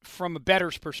from a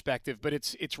bettor's perspective, but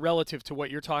it's relative to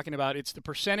what you're talking about. It's the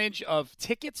percentage of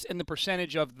tickets and the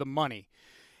percentage of the money.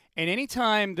 And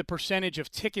anytime the percentage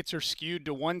of tickets are skewed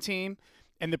to one team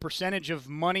and the percentage of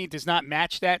money does not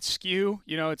match that skew,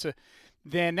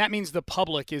 then that means the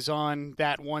public is on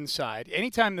that one side.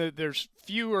 Anytime there's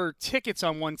fewer tickets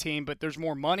on one team, but there's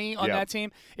more money on that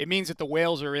team, it means that the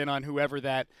whales are in on whoever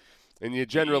that. And you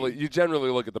generally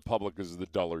look at the public as the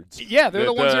dullards. Yeah, they're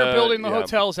the ones that are building the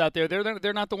hotels out there.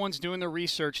 They're not the ones doing the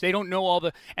research. They don't know all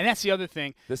the – and that's the other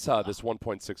thing. This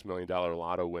 $1.6 million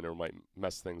lotto winner might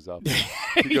mess things up.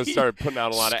 He goes start putting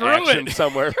out a lot of action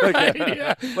somewhere. Right,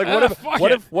 yeah.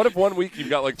 What if 1 week you've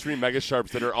got like 3 mega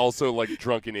sharps that are also like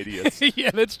drunken idiots?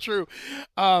 Yeah, that's true.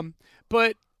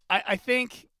 But I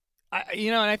think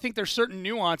And I think there's certain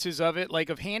nuances of it, like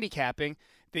of handicapping,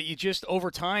 that you just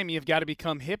over time you've got to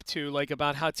become hip to, like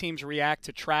about how teams react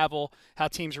to travel, how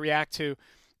teams react to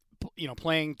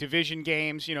playing division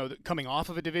games, coming off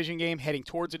of a division game, heading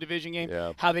towards a division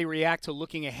game, how they react to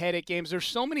looking ahead at games. There's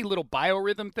so many little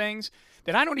biorhythm things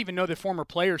that I don't even know that former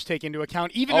players take into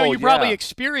account, even though you probably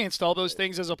experienced all those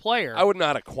things as a player. I would know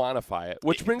how to quantify it,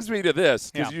 which brings me to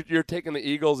this, because you're taking the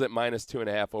Eagles at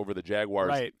 -2.5 over the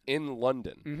Jaguars in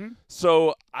London. Mm-hmm.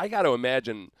 So I got to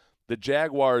imagine the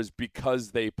Jaguars,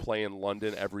 because they play in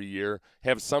London every year,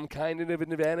 have some kind of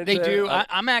an advantage They there? do.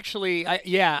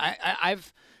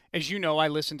 I've as you know, I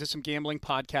listen to some gambling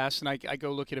podcasts, and I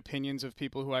go look at opinions of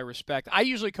people who I respect. I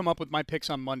usually come up with my picks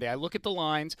on Monday. I look at the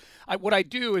lines. What I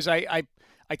do is I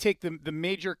take the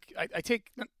major – I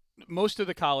take most of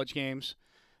the college games,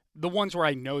 the ones where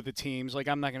I know the teams. Like,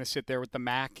 I'm not going to sit there with the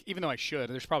MAC, even though I should.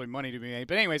 There's probably money to be made.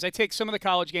 But anyways, I take some of the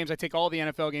college games. I take all the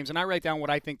NFL games, and I write down what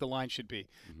I think the line should be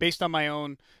based on my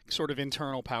own sort of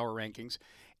internal power rankings.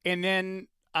 And then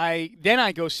I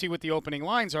go see what the opening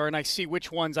lines are, and I see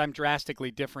which ones I'm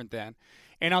drastically different than.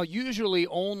 And I'll usually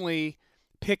only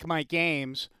pick my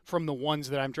games from the ones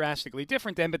that I'm drastically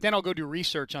different than, but then I'll go do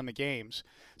research on the games.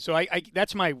 So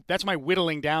that's my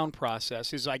whittling down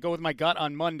process, is I go with my gut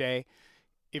on Monday.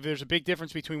 If there's a big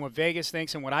difference between what Vegas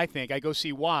thinks and what I think, I go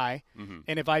see why. Mm-hmm.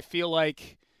 And if I feel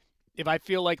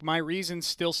like my reasons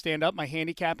still stand up, my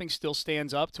handicapping still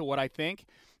stands up to what I think,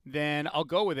 then I'll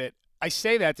go with it. I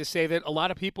say that to say that a lot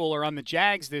of people are on the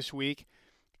Jags this week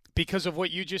because of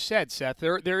what you just said, Seth.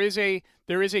 There is a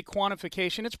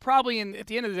quantification. It's probably at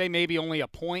the end of the day maybe only a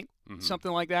point,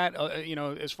 something like that.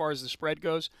 As far as the spread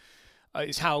goes,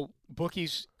 is how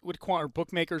bookies or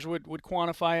bookmakers would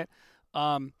quantify it.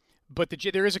 But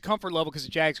there is a comfort level because the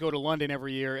Jags go to London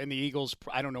every year, and the Eagles,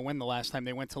 I don't know when the last time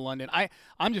they went to London.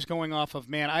 I'm just going off of,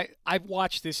 I've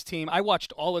watched this team. I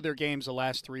watched all of their games the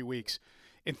last 3 weeks.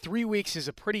 And 3 weeks is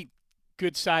a pretty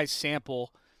good-sized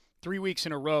sample, 3 weeks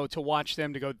in a row, to watch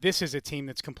them to go, this is a team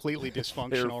that's completely dysfunctional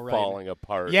They're right falling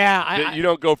apart. Yeah. You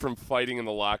don't go from fighting in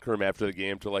the locker room after the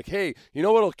game to like, hey, you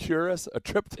know what'll cure us? A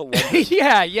trip to London.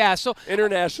 Yeah. So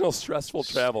international stressful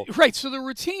travel. Right. So the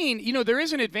routine, there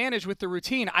is an advantage with the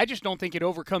routine. I just don't think it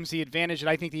overcomes the advantage that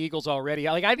I think the Eagles already.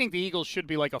 I think the Eagles should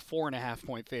be like a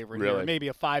 4.5-point favorite, really? Or maybe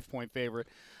a 5-point favorite.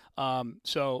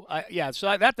 So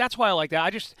that's why I like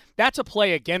that. That's a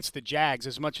play against the Jags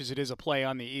as much as it is a play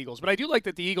on the Eagles. But I do like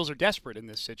that the Eagles are desperate in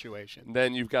this situation.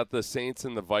 Then you've got the Saints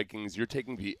and the Vikings. You're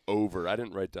taking the over. I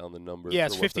didn't write down the number. Yeah,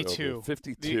 it's 52.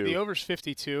 52. The over's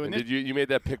 52. And you made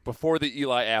that pick before the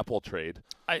Eli Apple trade.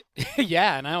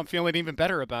 Yeah, and I'm feeling even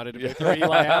better about it if I throw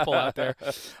Eli Apple out there.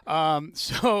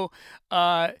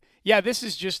 Yeah, this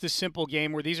is just a simple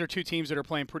game where these are two teams that are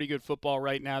playing pretty good football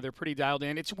right now. They're pretty dialed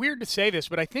in. It's weird to say this,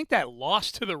 but I think that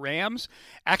loss to the Rams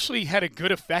actually had a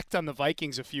good effect on the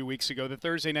Vikings a few weeks ago, the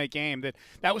Thursday night game.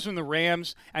 That was when the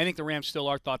Rams – I think the Rams still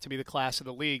are thought to be the class of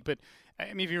the league. But,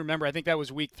 if you remember, I think that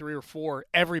was week 3 or 4.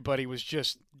 Everybody was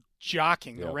just –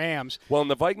 jockeying the Rams. Well,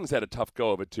 and the Vikings had a tough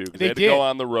go of it, too. They had to go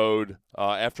on the road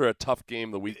after a tough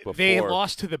game the week before. They had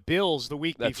lost to the Bills the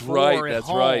week before at home. That's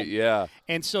right, yeah.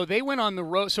 And so they went on the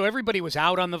road. So everybody was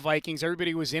out on the Vikings.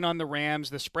 Everybody was in on the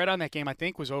Rams. The spread on that game, I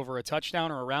think, was over a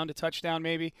touchdown or around a touchdown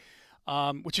maybe,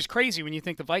 which is crazy when you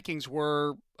think the Vikings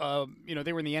were,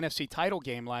 they were in the NFC title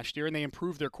game last year, and they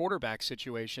improved their quarterback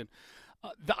situation.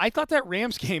 I thought that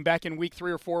Rams game back in week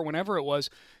 3 or 4, whenever it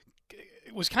was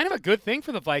kind of a good thing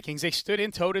for the Vikings. They stood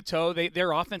in toe-to-toe.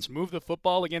 Their offense moved the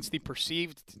football against the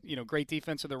perceived, great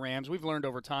defense of the Rams. We've learned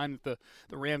over time that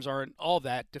the Rams aren't all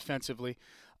that defensively.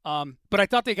 But I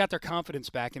thought they got their confidence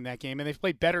back in that game, and they've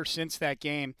played better since that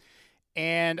game.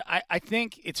 And I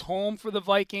think it's home for the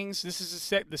Vikings.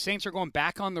 The Saints are going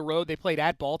back on the road. They played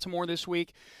at Baltimore this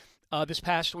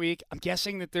past week. I'm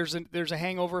guessing that there's a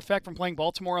hangover effect from playing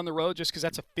Baltimore on the road just because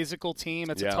that's a physical team.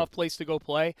 That's a tough place to go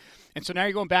play. And so now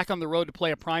you're going back on the road to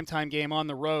play a primetime game on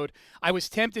the road. I was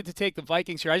tempted to take the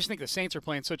Vikings here. I just think the Saints are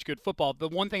playing such good football. The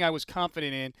one thing I was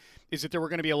confident in is that there were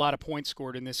going to be a lot of points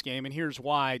scored in this game, and here's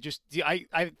why.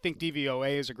 I think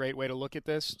DVOA is a great way to look at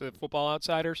this, the Football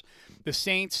Outsiders. The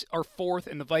Saints are 4th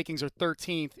and the Vikings are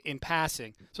 13th in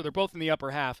passing. So they're both in the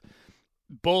upper half.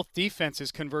 Both defenses,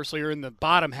 conversely, are in the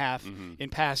bottom half in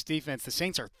pass defense. The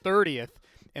Saints are 30th,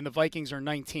 and the Vikings are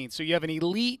 19th. So you have an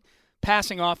elite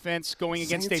passing offense going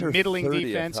against a middling 30th,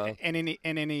 defense, and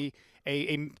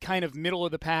a kind of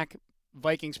middle-of-the-pack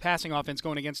Vikings passing offense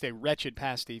going against a wretched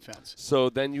pass defense. So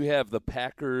then you have the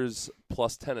Packers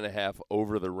plus 10.5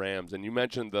 over the Rams, and you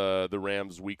mentioned the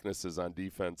Rams' weaknesses on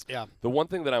defense. Yeah. The one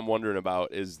thing that I'm wondering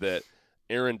about is that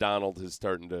Aaron Donald is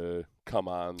starting to come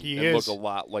on He and is. look a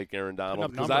lot like Aaron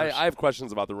Donald. Because I have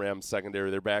questions about the Rams secondary.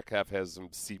 Their back half has some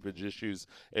seepage issues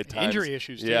at times. Injury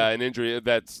issues, too. Yeah, an injury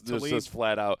that's just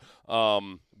flat out.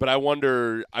 But I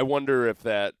wonder if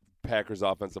that Packers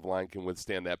offensive line can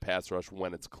withstand that pass rush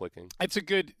when it's clicking. It's a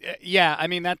good yeah, I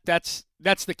mean that's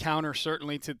the counter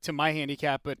certainly to my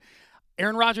handicap, but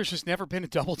Aaron Rodgers has never been a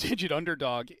double-digit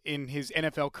underdog in his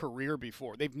NFL career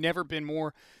before. They've never been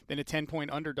more than a 10-point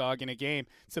underdog in a game.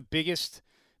 It's the biggest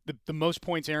the most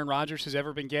points Aaron Rodgers has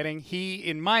ever been getting. He,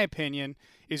 in my opinion,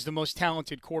 is the most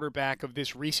talented quarterback of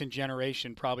this recent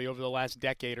generation, probably over the last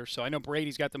decade or so. I know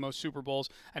Brady's got the most Super Bowls.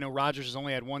 I know Rodgers has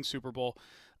only had one Super Bowl.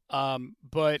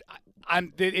 But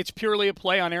it's purely a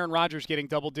play on Aaron Rodgers getting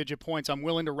double-digit points. I'm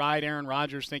willing to ride Aaron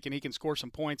Rodgers thinking he can score some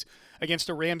points against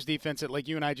a Rams defense that, like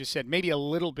you and I just said, maybe a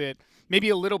little bit.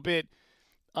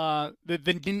 The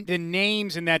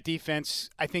names in that defense,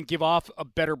 I think, give off a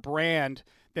better brand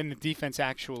than the defense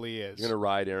actually is. You're going to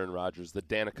ride Aaron Rodgers, the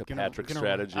Danica Patrick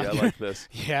strategy. I like this.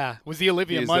 Yeah. Was the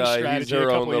Olivia Munn strategy a couple years ago. He's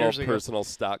her own little personal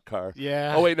stock car.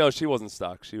 Yeah. Oh, wait, no, she wasn't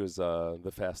stock. She was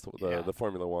the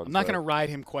Formula One. I'm not going to ride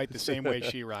him quite the same way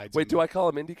she rides Wait, him. do I call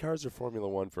him Indy cars or Formula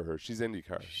One for her? She's Indy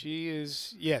car. She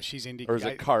is, she's Indy. Or is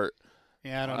it kart?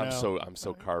 Yeah, I don't know. I'm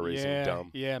so car racing dumb.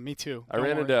 Yeah, me too. I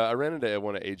ran into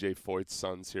one of AJ Foyt's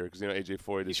sons here because AJ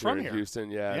Foyt is here in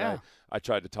Houston. Yeah. I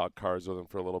tried to talk cars with him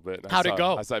for a little bit. How'd it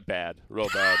go? I said bad, real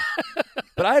bad.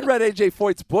 But I had read AJ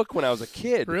Foyt's book when I was a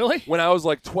kid. Really? When I was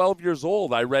like 12 years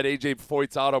old, I read AJ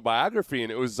Foyt's autobiography, and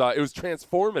it was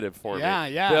transformative for me.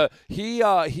 Yeah.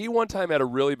 He one time had a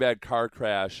really bad car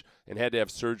crash and had to have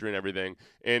surgery and everything,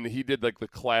 and he did like the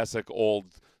classic old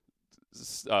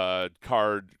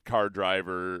car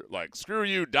driver, like, screw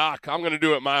you, doc, I'm going to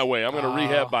do it my way. I'm going to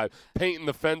rehab by painting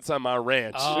the fence on my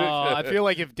ranch. I feel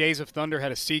like if Days of Thunder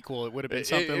had a sequel, it would have been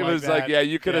something like that. It was like,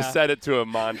 you could have set it to a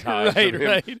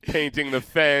montage of him painting the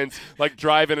fence, like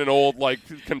driving an old like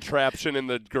contraption in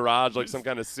the garage, like some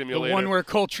kind of simulator. The one where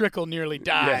Cole Trickle nearly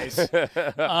dies.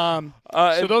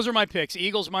 So those are my picks.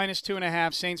 Eagles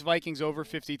 -2.5, Saints Vikings over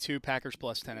 52, Packers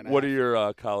 +10.5. What are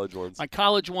your college ones? My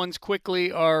college ones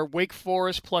quickly are Wake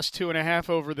Forest +2.5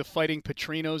 over the Fighting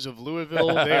Petrinos of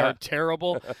Louisville. They are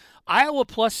terrible. Iowa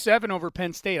 +7 over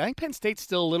Penn State. I think Penn State's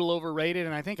still a little overrated,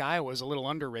 and I think Iowa's a little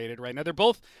underrated right now. They're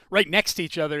both right next to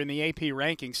each other in the AP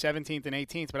ranking, 17th and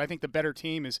 18th, but I think the better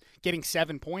team is getting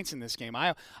 7 points in this game.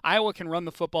 Iowa can run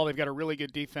the football. They've got a really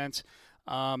good defense,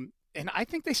 and I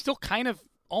think they still kind of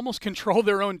almost control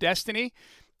their own destiny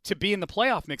to be in the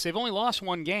playoff mix. They've only lost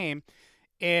one game.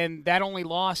 And that only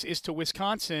loss is to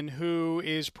Wisconsin, who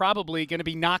is probably going to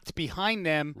be knocked behind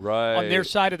them on their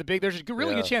side of the big. There's a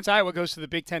really good chance Iowa goes to the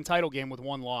Big Ten title game with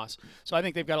one loss. So I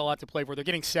think they've got a lot to play for. They're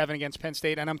getting 7 against Penn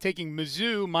State, and I'm taking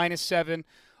Mizzou -7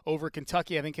 over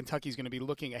Kentucky. I think Kentucky's going to be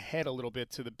looking ahead a little bit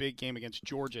to the big game against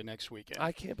Georgia next weekend.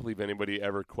 I can't believe anybody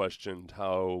ever questioned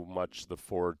how much the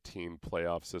 4-team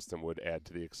playoff system would add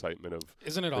to the excitement of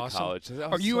Isn't it awesome? college.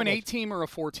 Are you an 8-team or a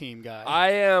 4-team guy?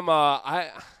 I am.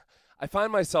 I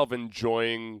find myself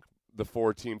enjoying the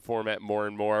 4-team format more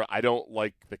and more. I don't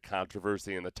like the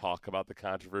controversy and the talk about the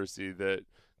controversy that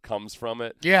comes from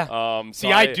it. Yeah.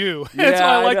 I do. That's why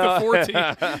I like the 4-team.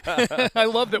 I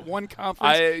love that one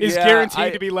conference is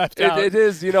guaranteed to be left out. It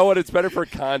is. You know what? It's better for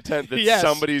content that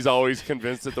somebody's always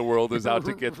convinced that the world is out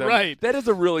to get them. Right. That is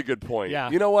a really good point. Yeah.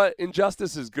 You know what?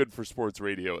 Injustice is good for sports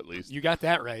radio, at least. You got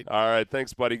that right. All right.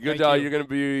 Thanks, buddy. Good. You're going to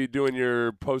be doing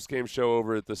your post-game show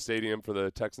over at the stadium for the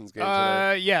Texans game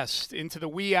tonight? Yes. Into the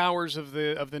wee hours of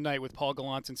the night with Paul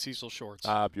Gallant and Cecil Shorts.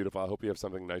 Beautiful. I hope you have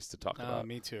something nice to talk about.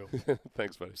 Me too.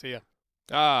 Thanks, buddy. See ya.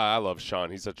 I love Sean.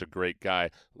 He's such a great guy.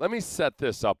 Let me set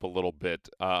this up a little bit.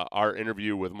 Our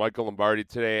interview with Michael Lombardi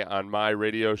today on my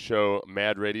radio show,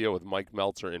 Mad Radio, with Mike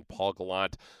Meltzer and Paul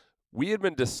Gallant. We had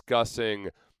been discussing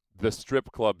the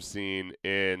strip club scene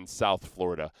in South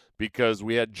Florida because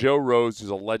we had Joe Rose, who's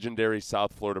a legendary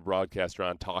South Florida broadcaster,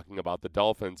 on talking about the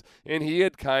Dolphins, and he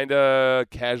had kind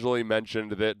of casually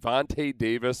mentioned that Vontae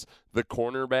Davis, the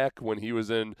cornerback, when he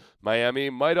was in Miami,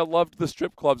 might have loved the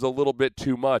strip clubs a little bit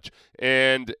too much,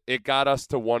 and it got us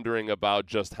to wondering about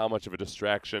just how much of a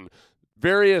distraction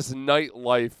various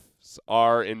nightlife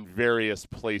are in various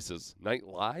places. Night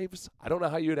lives? I don't know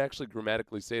how you'd actually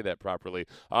grammatically say that properly.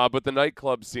 But the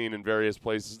nightclub scene in various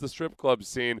places, the strip club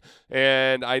scene,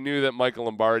 and I knew that Michael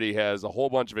Lombardi has a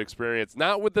whole bunch of experience,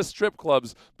 not with the strip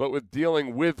clubs, but with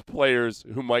dealing with players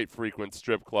who might frequent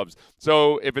strip clubs.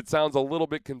 So if it sounds a little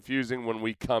bit confusing when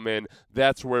we come in,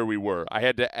 that's where we were. I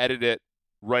had to edit it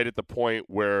right at the point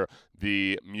where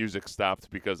the music stopped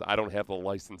because I don't have the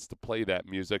license to play that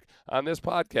music on this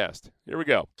podcast. Here we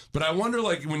go. But I wonder,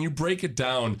 like, when you break it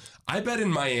down, I bet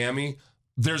in Miami,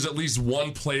 there's at least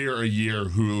one player a year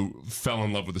who fell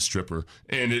in love with a stripper,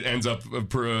 and it ends up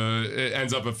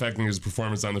affecting his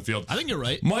performance on the field. I think you're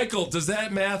right. Michael, does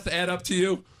that math add up to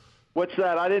you? What's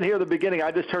that? I didn't hear the beginning.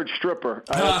 I just heard stripper.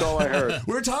 That's all I heard.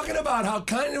 We're talking about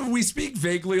how we speak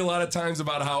vaguely a lot of times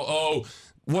about how,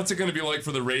 what's it going to be like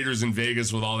for the Raiders in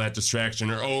Vegas with all that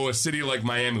distraction? Or, a city like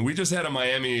Miami. We just had a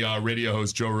Miami radio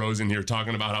host, Joe Rosen, here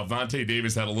talking about how Vontae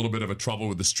Davis had a little bit of a trouble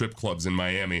with the strip clubs in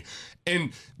Miami.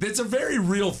 And it's a very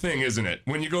real thing, isn't it?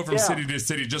 When you go from city to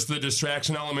city, just the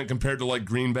distraction element compared to like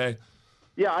Green Bay.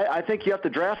 Yeah, I think you have to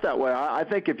draft that way. I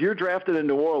think if you're drafted in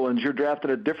New Orleans, you're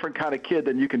drafting a different kind of kid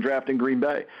than you can draft in Green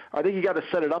Bay. I think you got to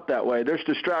set it up that way. There's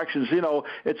distractions.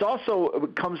 It's also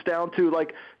it comes down to,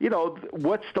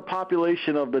 what's the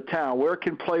population of the town? Where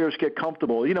can players get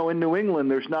comfortable? In New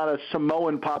England, there's not a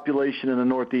Samoan population in the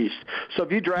Northeast. So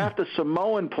if you draft a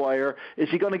Samoan player, is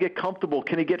he going to get comfortable?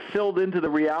 Can he get filled into the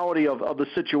reality of the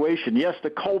situation? Yes, the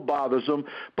cold bothers him,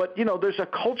 but, there's a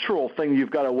cultural thing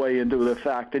you've got to weigh into the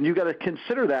fact, and you've got to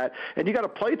consider that, and you got to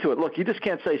play to it. Look, you just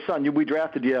can't say, son, we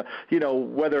drafted you,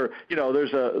 whether,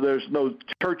 there's no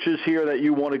churches here that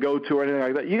you want to go to or anything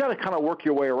like that. You got to kind of work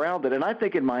your way around it. And I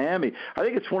think in Miami, I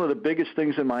think it's one of the biggest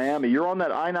things in Miami. You're on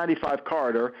that I-95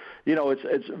 corridor.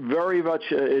 It's very much,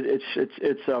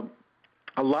 it's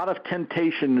a lot of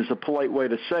temptation is a polite way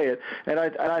to say it, and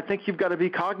I think you've got to be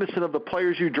cognizant of the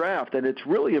players you draft, and it's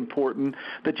really important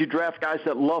that you draft guys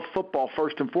that love football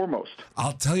first and foremost.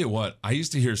 I'll tell you what, I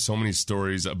used to hear so many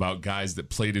stories about guys that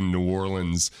played in New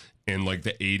Orleans in like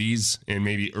the 80s and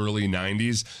maybe early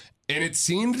 90s. And it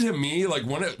seemed to me like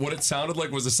what it sounded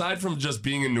like was, aside from just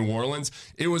being in New Orleans,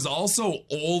 it was also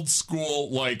old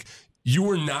school, like, you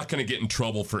were not going to get in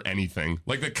trouble for anything.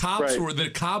 Like the cops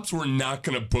were not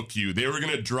going to book you. They were going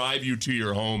to drive you to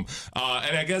your home.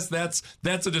 And I guess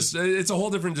it's a whole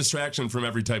different distraction from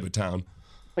every type of town.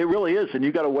 It really is, and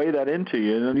you got to weigh that into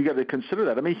you, and you got to consider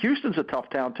that. I mean, Houston's a tough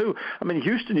town too. I mean,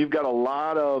 Houston, you've got a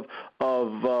lot of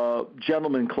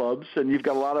gentlemen clubs, and you've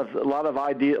got a lot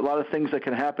of things that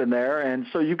can happen there, and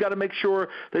so you've got to make sure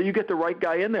that you get the right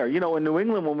guy in there. In New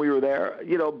England when we were there,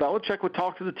 Belichick would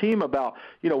talk to the team about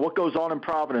what goes on in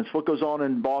Providence, what goes on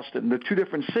in Boston. They're two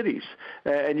different cities,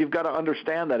 and you've got to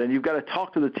understand that, and you've got to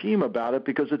talk to the team about it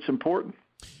because it's important.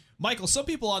 Michael, some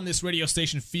people on this radio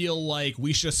station feel like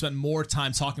we should have spent more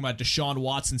time talking about Deshaun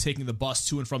Watson taking the bus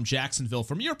to and from Jacksonville.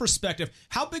 From your perspective,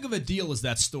 how big of a deal is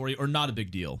that story, or not a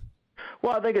big deal?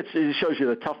 Well, I think it shows you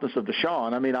the toughness of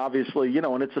Deshaun. I mean, obviously,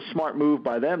 and it's a smart move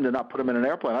by them to not put him in an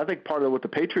airplane. I think part of what the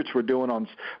Patriots were doing on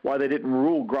why they didn't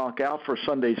rule Gronk out for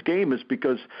Sunday's game is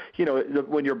because,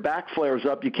 when your back flares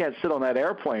up, you can't sit on that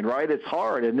airplane, right? It's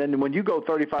hard. And then when you go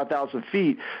 35,000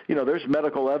 feet, there's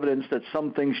medical evidence that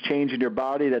some things change in your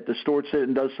body that distorts it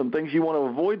and does some things. You want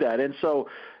to avoid that. And so,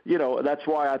 that's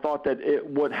why I thought that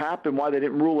what happened, why they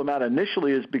didn't rule him out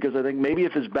initially, is because I think maybe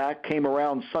if his back came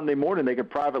around Sunday morning, they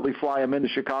could privately fly him into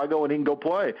Chicago and he can go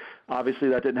play. Obviously,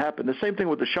 that didn't happen. The same thing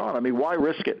with Deshaun. I mean, why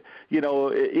risk it?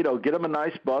 Get him a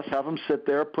nice bus, have him sit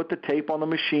there, put the tape on the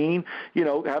machine,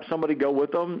 have somebody go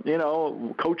with them,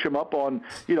 coach him up on,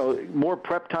 more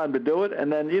prep time to do it.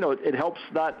 And then, it helps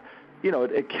not –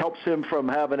 it helps him from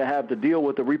having to have to deal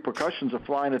with the repercussions of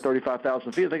flying at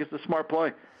 35,000 feet. I think it's a smart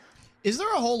play. Is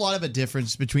there a whole lot of a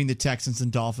difference between the Texans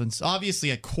and Dolphins? Obviously,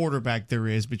 at quarterback there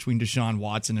is between Deshaun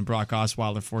Watson and Brock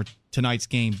Osweiler for tonight's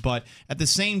game. But at the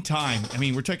same time, I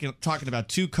mean, we're talking about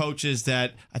two coaches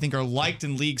that I think are liked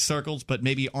in league circles, but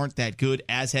maybe aren't that good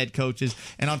as head coaches.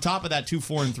 And on top of that, 2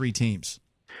 4-3 teams.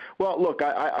 Well, look,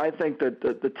 I think that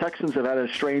the Texans have had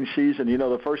a strange season.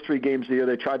 The first 3 games of the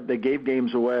year, they gave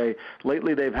games away.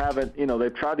 Lately, they've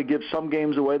tried to give some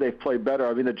games away. They've played better.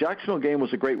 I mean, the Jacksonville game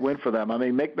was a great win for them. I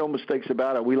mean, make no mistakes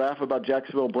about it. We laugh about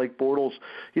Jacksonville, Blake Bortles,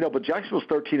 but Jacksonville's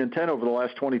 13-10 over the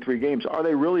last 23 games. Are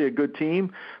they really a good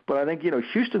team? But I think,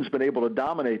 Houston's been able to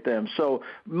dominate them. So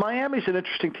Miami's an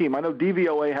interesting team. I know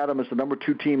DVOA had them as the number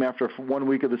 2 team after 1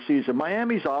 week of the season.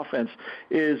 Miami's offense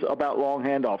is about long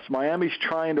handoffs. Miami's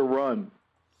trying to run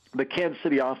the Kansas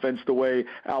City offense the way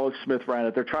Alex Smith ran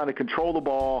it. They're trying to control the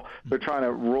ball. They're trying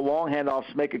to long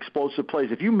handoffs, make explosive plays.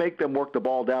 If you make them work the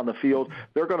ball down the field,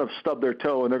 they're going to stub their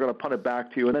toe and they're going to punt it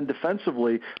back to you. And then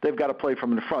defensively, they've got to play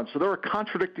from in front. So they're a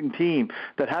contradicting team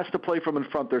that has to play from in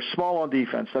front. They're small on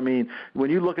defense. I mean, when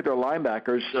you look at their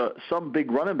linebackers, some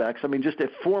big running backs, I mean, just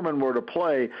if Foreman were to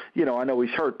play, I know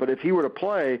he's hurt, but if he were to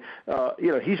play,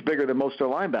 he's bigger than most of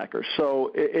their linebackers.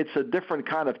 So it's a different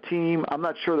kind of team. I'm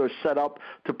not sure they're set up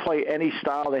to play any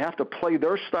style. They have to play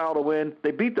their style to win.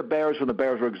 They beat the Bears when the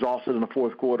Bears were exhausted in the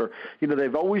fourth quarter.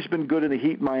 They've always been good in the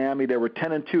heat in Miami. They were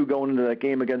 10-2 going into that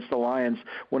game against the Lions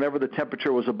whenever the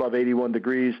temperature was above 81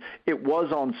 degrees. It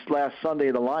was on last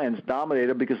Sunday the Lions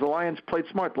dominated because the Lions played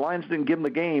smart. The Lions didn't give them the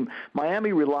game.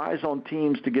 Miami relies on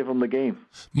teams to give them the game.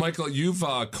 Michael, you've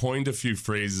coined a few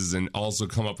phrases and also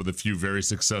come up with a few very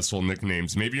successful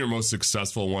nicknames. Maybe your most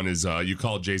successful one is you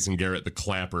call Jason Garrett the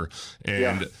Clapper,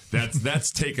 and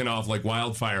that's taken off like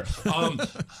wildfire.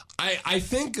 I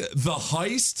think the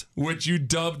heist, which you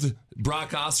dubbed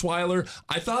Brock Osweiler,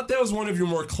 I thought that was one of your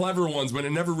more clever ones, but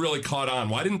it never really caught on.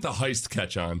 Why didn't the heist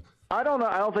catch on? I don't know.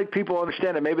 I don't think people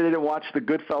understand it. Maybe they didn't watch the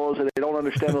Goodfellas and they don't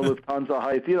understand the Lufthansa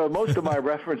heist. Most of my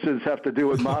references have to do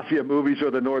with mafia movies or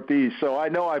the Northeast. So I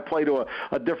know I play to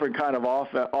a different kind of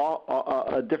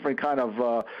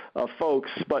folks.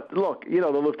 But look, the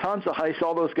Lufthansa heist,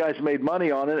 all those guys made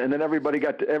money on it, and then everybody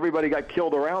got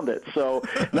killed around it. So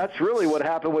that's really what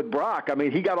happened with Brock. I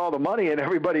mean, he got all the money, and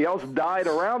everybody else died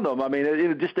around him. I mean,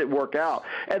 it just didn't work out.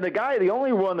 And the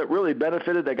only one that really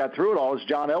benefited that got through it all is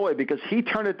John Elway, because he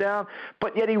turned it down.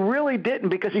 But yet he really didn't,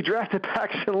 because he drafted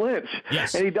Paxton Lynch,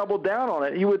 and he doubled down on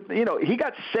it. He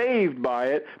got saved by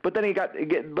it, but then he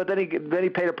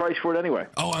paid a price for it anyway.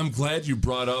 Oh, I'm glad you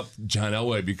brought up John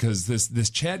Elway, because this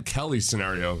Chad Kelly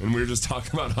scenario, and we were just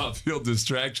talking about off-field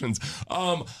distractions.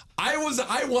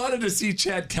 I wanted to see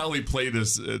Chad Kelly play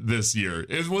this year.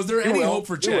 Was there any hope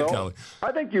for Chad Kelly?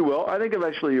 I think you will. I think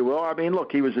eventually you will. I mean,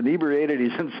 look, he was inebriated.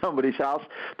 He's in somebody's house,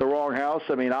 the wrong house.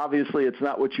 I mean, obviously it's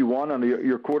not what you want on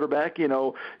your quarterback.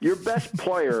 Your best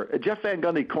player, Jeff Van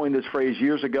Gundy coined this phrase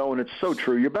years ago, and it's so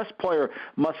true. Your best player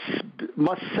must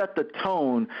set the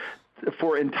tone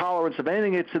for intolerance of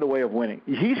anything that's in the way of winning.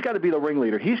 He's got to be the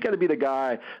ringleader. He's got to be the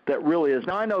guy that really is.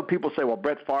 Now, I know people say, well,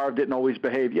 Brett Favre didn't always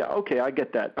behave. Yeah, okay, I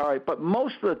get that. All right, but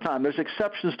most of the time, there's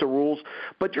exceptions to rules,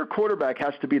 but your quarterback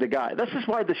has to be the guy. This is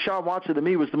why Deshaun Watson, to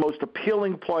me, was the most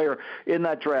appealing player in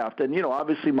that draft. And,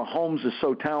 obviously Mahomes is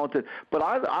so talented, but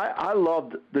I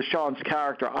loved Deshaun's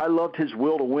character. I loved his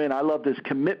will to win. I loved his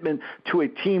commitment to a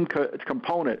team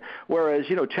component, whereas,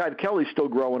 Chad Kelly's still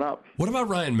growing up. What about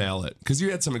Ryan Mallett? Because you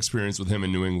had some experience with him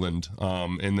in New England,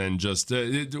 and then just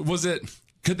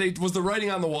was the writing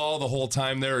on the wall the whole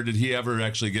time there, or did he ever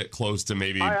actually get close to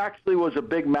maybe? I actually was a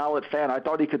big Mallett fan. I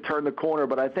thought he could turn the corner,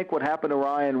 but I think what happened to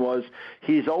Ryan was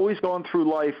he's always gone through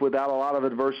life without a lot of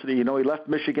adversity. He left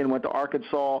Michigan, went to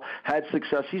Arkansas, had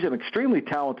success. He's an extremely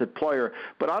talented player,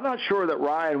 but I'm not sure that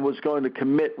Ryan was going to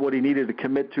commit what he needed to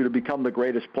commit to become the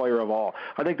greatest player of all.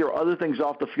 I think there are other things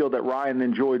off the field that Ryan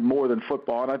enjoyed more than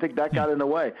football, and I think that got in the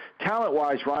way.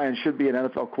 Talent-wise, Ryan should be an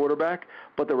NFL quarterback,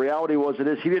 but the reality was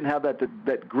he didn't have that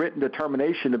grit and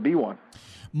determination to be one.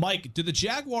 Mike, do the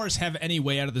Jaguars have any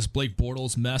way out of this Blake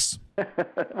Bortles mess?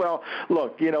 Well,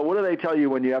 look, what do they tell you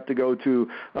when you have to go to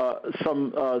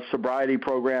some sobriety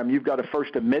program? You've got to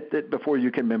first admit it before you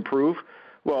can improve.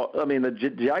 Well, I mean, the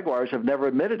Jaguars have never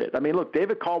admitted it. I mean, look,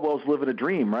 David Caldwell's living a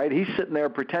dream, right? He's sitting there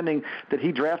pretending that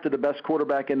he drafted the best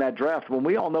quarterback in that draft when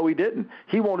we all know he didn't.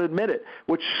 He won't admit it,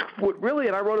 what really,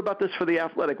 and I wrote about this for The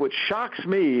Athletic, what shocks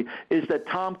me is that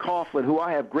Tom Coughlin, who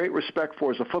I have great respect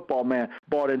for as a football man,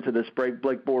 bought into this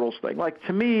Blake Bortles thing. Like,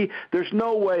 to me, there's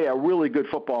no way a really good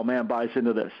football man buys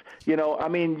into this. I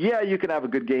mean, yeah, you can have a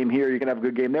good game here, you can have a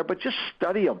good game there, but just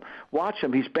study him. Watch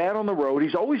him. He's bad on the road.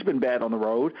 He's always been bad on the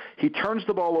road. He turns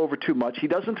the ball over too much. He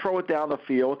doesn't throw it down the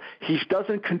field. He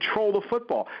doesn't control the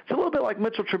football. It's a little bit like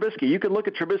Mitchell Trubisky. You can look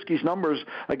at Trubisky's numbers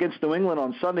against New England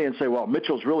on Sunday and say, well,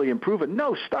 Mitchell's really improving.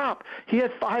 No, stop. He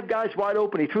had 5 guys wide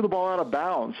open. He threw the ball out of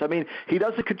bounds. I mean, he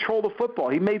doesn't control the football.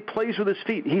 He made plays with his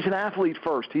feet. He's an athlete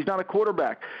first. He's not a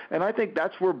quarterback. And I think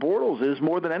that's where Bortles is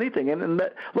more than anything.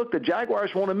 Look, the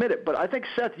Jaguars won't admit it, but I think,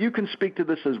 Seth, you can speak to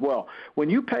this as well. When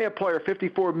you pay a player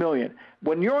 $54 million,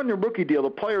 when you're on your rookie deal, the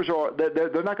players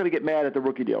they're not going to get mad at the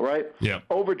rookie deal, right? Yeah.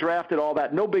 Overdrafted, all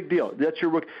that, no big deal. That's your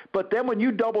rookie. But then when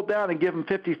you double down and give them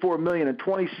 $54 million and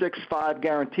 $26.5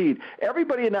 guaranteed,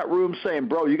 everybody in that room saying,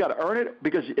 "Bro, you got to earn it,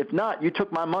 because if not, you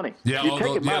took my money." Yeah,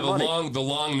 the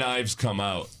long knives come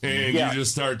out, and you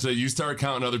just start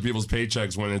counting other people's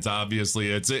paychecks when it's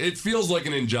obviously it feels like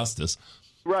an injustice.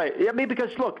 Right. I mean, because,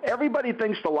 look, everybody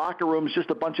thinks the locker room is just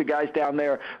a bunch of guys down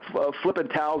there flipping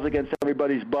towels against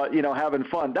everybody's butt, having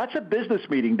fun. That's a business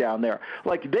meeting down there.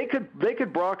 Like, they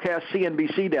could broadcast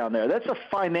CNBC down there. That's a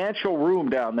financial room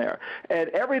down there. And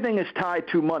everything is tied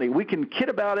to money. We can kid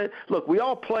about it. Look, we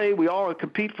all play. We all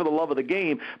compete for the love of the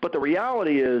game. But the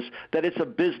reality is that it's a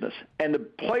business. And the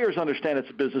players understand it's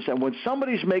a business. And when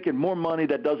somebody's making more money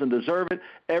that doesn't deserve it,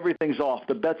 everything's off.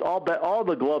 The bets, all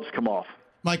the gloves come off.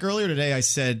 Mike, earlier today I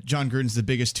said John Gruden's the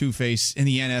biggest two-face in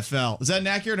the NFL. Is that an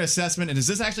accurate assessment? And is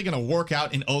this actually going to work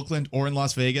out in Oakland or in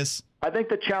Las Vegas? I think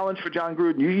the challenge for John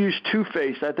Gruden, you use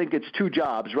two-face. I think it's two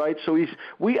jobs, right? So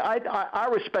I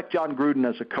respect John Gruden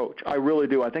as a coach. I really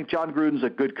do. I think John Gruden's a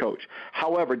good coach.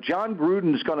 However, John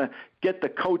Gruden's going to get the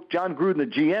coach. John Gruden, the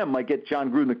GM, might get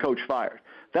John Gruden, the coach, fired.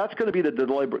 That's going to be the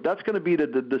deliberate. That's going to be the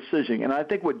decision. And I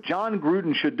think what John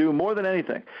Gruden should do more than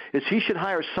anything is he should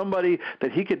hire somebody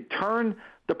that he could turn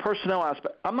the personnel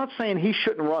aspect. I'm not saying he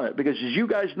shouldn't run it because, as you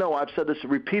guys know, I've said this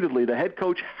repeatedly, the head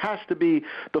coach has to be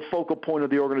the focal point of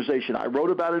the organization. I wrote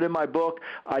about it in my book.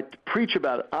 I preach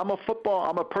about it. I'm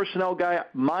a personnel guy.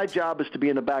 My job is to be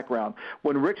in the background.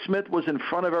 When Rick Smith was in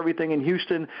front of everything in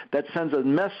Houston, that sends a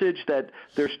message that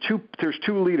there's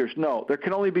two leaders. No, there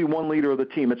can only be one leader of the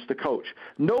team. It's the coach.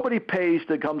 Nobody pays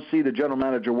to come see the general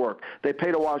manager work. They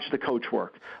pay to watch the coach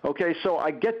work. Okay, so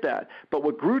I get that. But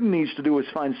what Gruden needs to do is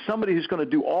find somebody who's going to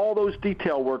do all those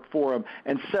detail work for him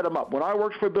and set him up. When I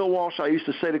worked for Bill Walsh, I used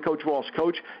to say to Coach Walsh,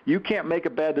 Coach, you can't make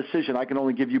a bad decision. I can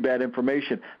only give you bad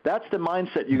information. That's the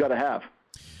mindset you got to have.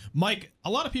 Mike, a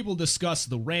lot of people discuss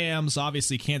the Rams,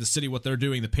 obviously Kansas City, what they're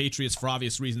doing, the Patriots for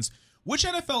obvious reasons. Which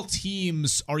NFL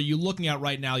teams are you looking at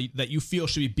right now that you feel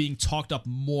should be being talked up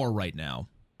more right now?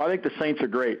 I think the Saints are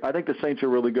great. I think the Saints are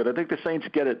really good. I think the Saints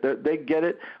get it. They get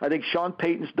it. I think Sean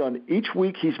Payton's done. Each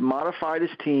week he's modified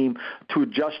his team to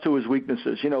adjust to his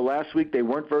weaknesses. You know, last week they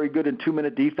weren't very good in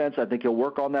two-minute defense. I think he'll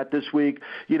work on that this week.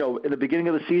 You know, in the beginning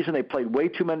of the season they played way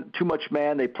too much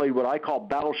man. They played what I call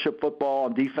battleship football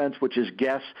on defense, which is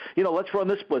guess. You know, let's run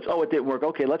this blitz. Oh, it didn't work.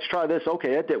 Okay, let's try this.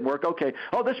 Okay, it didn't work. Okay,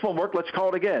 oh, this one worked. Let's call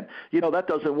it again. You know, that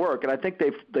doesn't work. And I think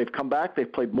they've come back.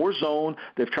 They've played more zone.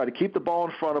 They've tried to keep the ball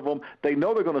in front of them. They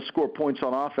know they're going to score points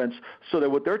on offense, so that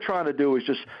what they're trying to do is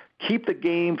just keep the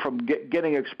game from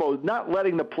getting exposed, not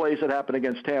letting the plays that happen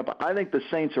against Tampa. I think the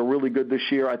Saints are really good this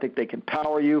year. I think they can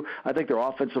power you. I think their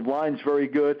offensive line's very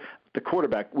good. The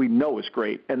quarterback we know is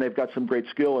great, and they've got some great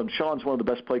skill, and Sean's one of the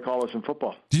best play callers in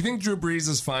football. Do you think Drew Brees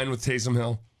is fine with Taysom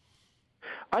Hill?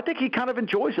 I think he kind of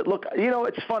enjoys it. Look, you know,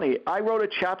 it's funny. I wrote a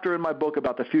chapter in my book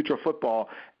about the future of football,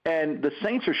 and the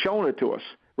Saints are showing it to us.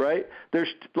 Right? There's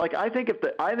like I think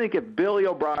if Billy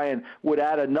O'Brien would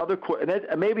add another,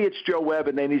 and maybe it's Joe Webb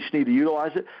and they just need to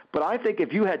utilize it. But I think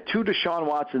if you had two Deshaun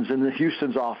Watsons in the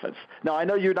Houston's offense, now I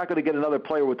know you're not going to get another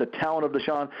player with the talent of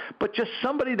Deshaun, but just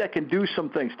somebody that can do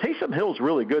some things. Taysom Hill's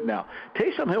really good now.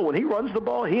 Taysom Hill, when he runs the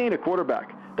ball, he ain't a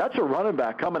quarterback. That's a running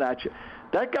back coming at you.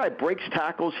 That guy breaks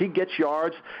tackles, he gets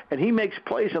yards, and he makes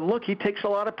plays. And look, he takes a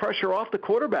lot of pressure off the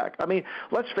quarterback. I mean,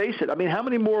 let's face it. I mean, how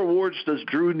many more awards does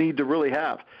Drew need to really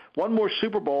have? One more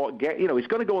Super Bowl, you know, he's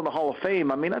going to go in the Hall of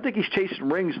Fame. I mean, I think he's chasing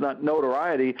rings, not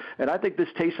notoriety. And I think this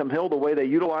Taysom Hill, the way they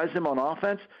utilize him on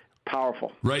offense,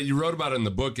 powerful. Right, you wrote about it in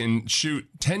the book, and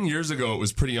 10 years ago it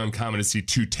was pretty uncommon to see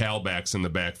two tailbacks in the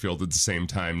backfield at the same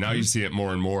time. Now you see it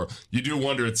more and more. You do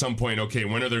wonder at some point, okay,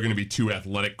 when are there going to be two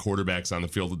athletic quarterbacks on the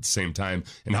field at the same time,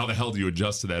 and how the hell do you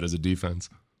adjust to that as a defense?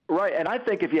 Right, and I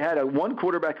think if you had one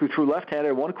quarterback who threw left-handed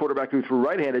and one quarterback who threw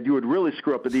right-handed, you would really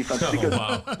screw up the defense.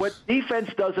 Because what defense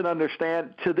doesn't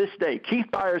understand to this day, Keith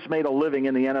Byers made a living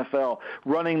in the NFL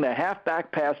running the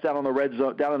halfback pass down on the red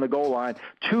zone, down in the goal line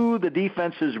to the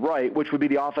defense's right, which would be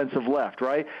the offensive left,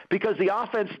 right? Because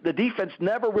the defense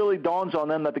never really dawns on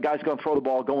them that the guy's going to throw the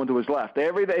ball going to his left.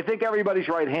 They think everybody's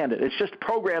right-handed. It's just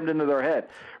programmed into their head,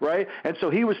 right? And so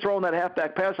he was throwing that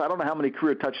halfback pass. I don't know how many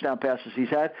career touchdown passes he's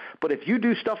had, but if you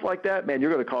do stuff like that, man,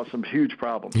 you're going to cause some huge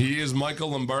problems. He is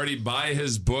Michael Lombardi. Buy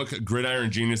his book,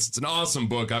 Gridiron Genius. It's an awesome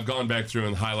book. I've gone back through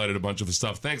and highlighted a bunch of his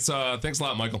stuff. Thanks a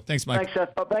lot, Michael. Thanks, Mike. Thanks, Seth.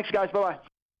 Thanks, guys. Bye-bye.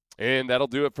 And that'll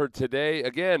do it for today.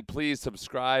 Again, please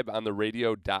subscribe on the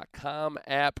radio.com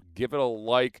app. Give it a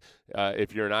like.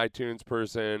 If you're an iTunes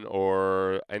person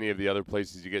or any of the other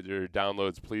places you get your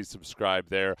downloads, please subscribe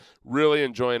there. Really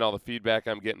enjoying all the feedback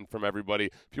I'm getting from everybody.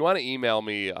 If you want to email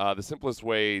me, the simplest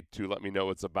way to let me know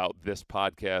what's about this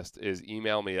podcast is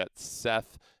email me at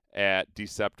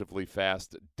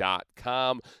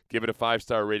seth@deceptivelyfast.com. Give it a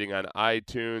 5-star rating on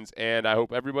iTunes, and I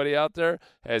hope everybody out there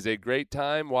has a great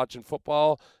time watching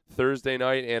football Thursday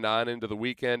night and on into the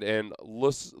weekend, and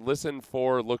look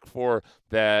for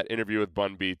that interview with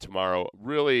Bun B tomorrow.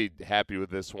 Really happy with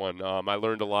this one. I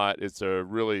learned a lot. It's a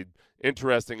really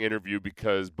interesting interview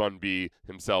because Bun B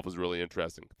himself is really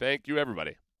interesting. Thank you,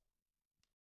 everybody.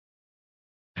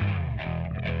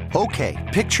 Okay,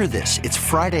 picture this. It's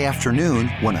Friday afternoon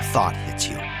when a thought hits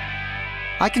you.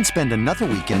 I can spend another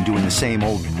weekend doing the same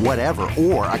old whatever,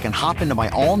 or I can hop into my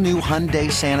all-new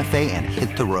Hyundai Santa Fe and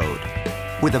hit the road.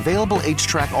 With available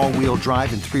H-Track all-wheel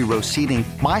drive and 3-row seating,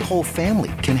 my whole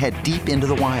family can head deep into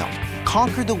the wild.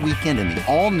 Conquer the weekend in the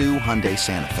all-new Hyundai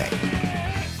Santa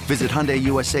Fe. Visit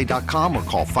HyundaiUSA.com or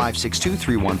call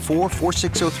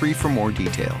 562-314-4603 for more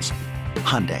details.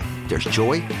 Hyundai, there's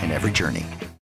joy in every journey.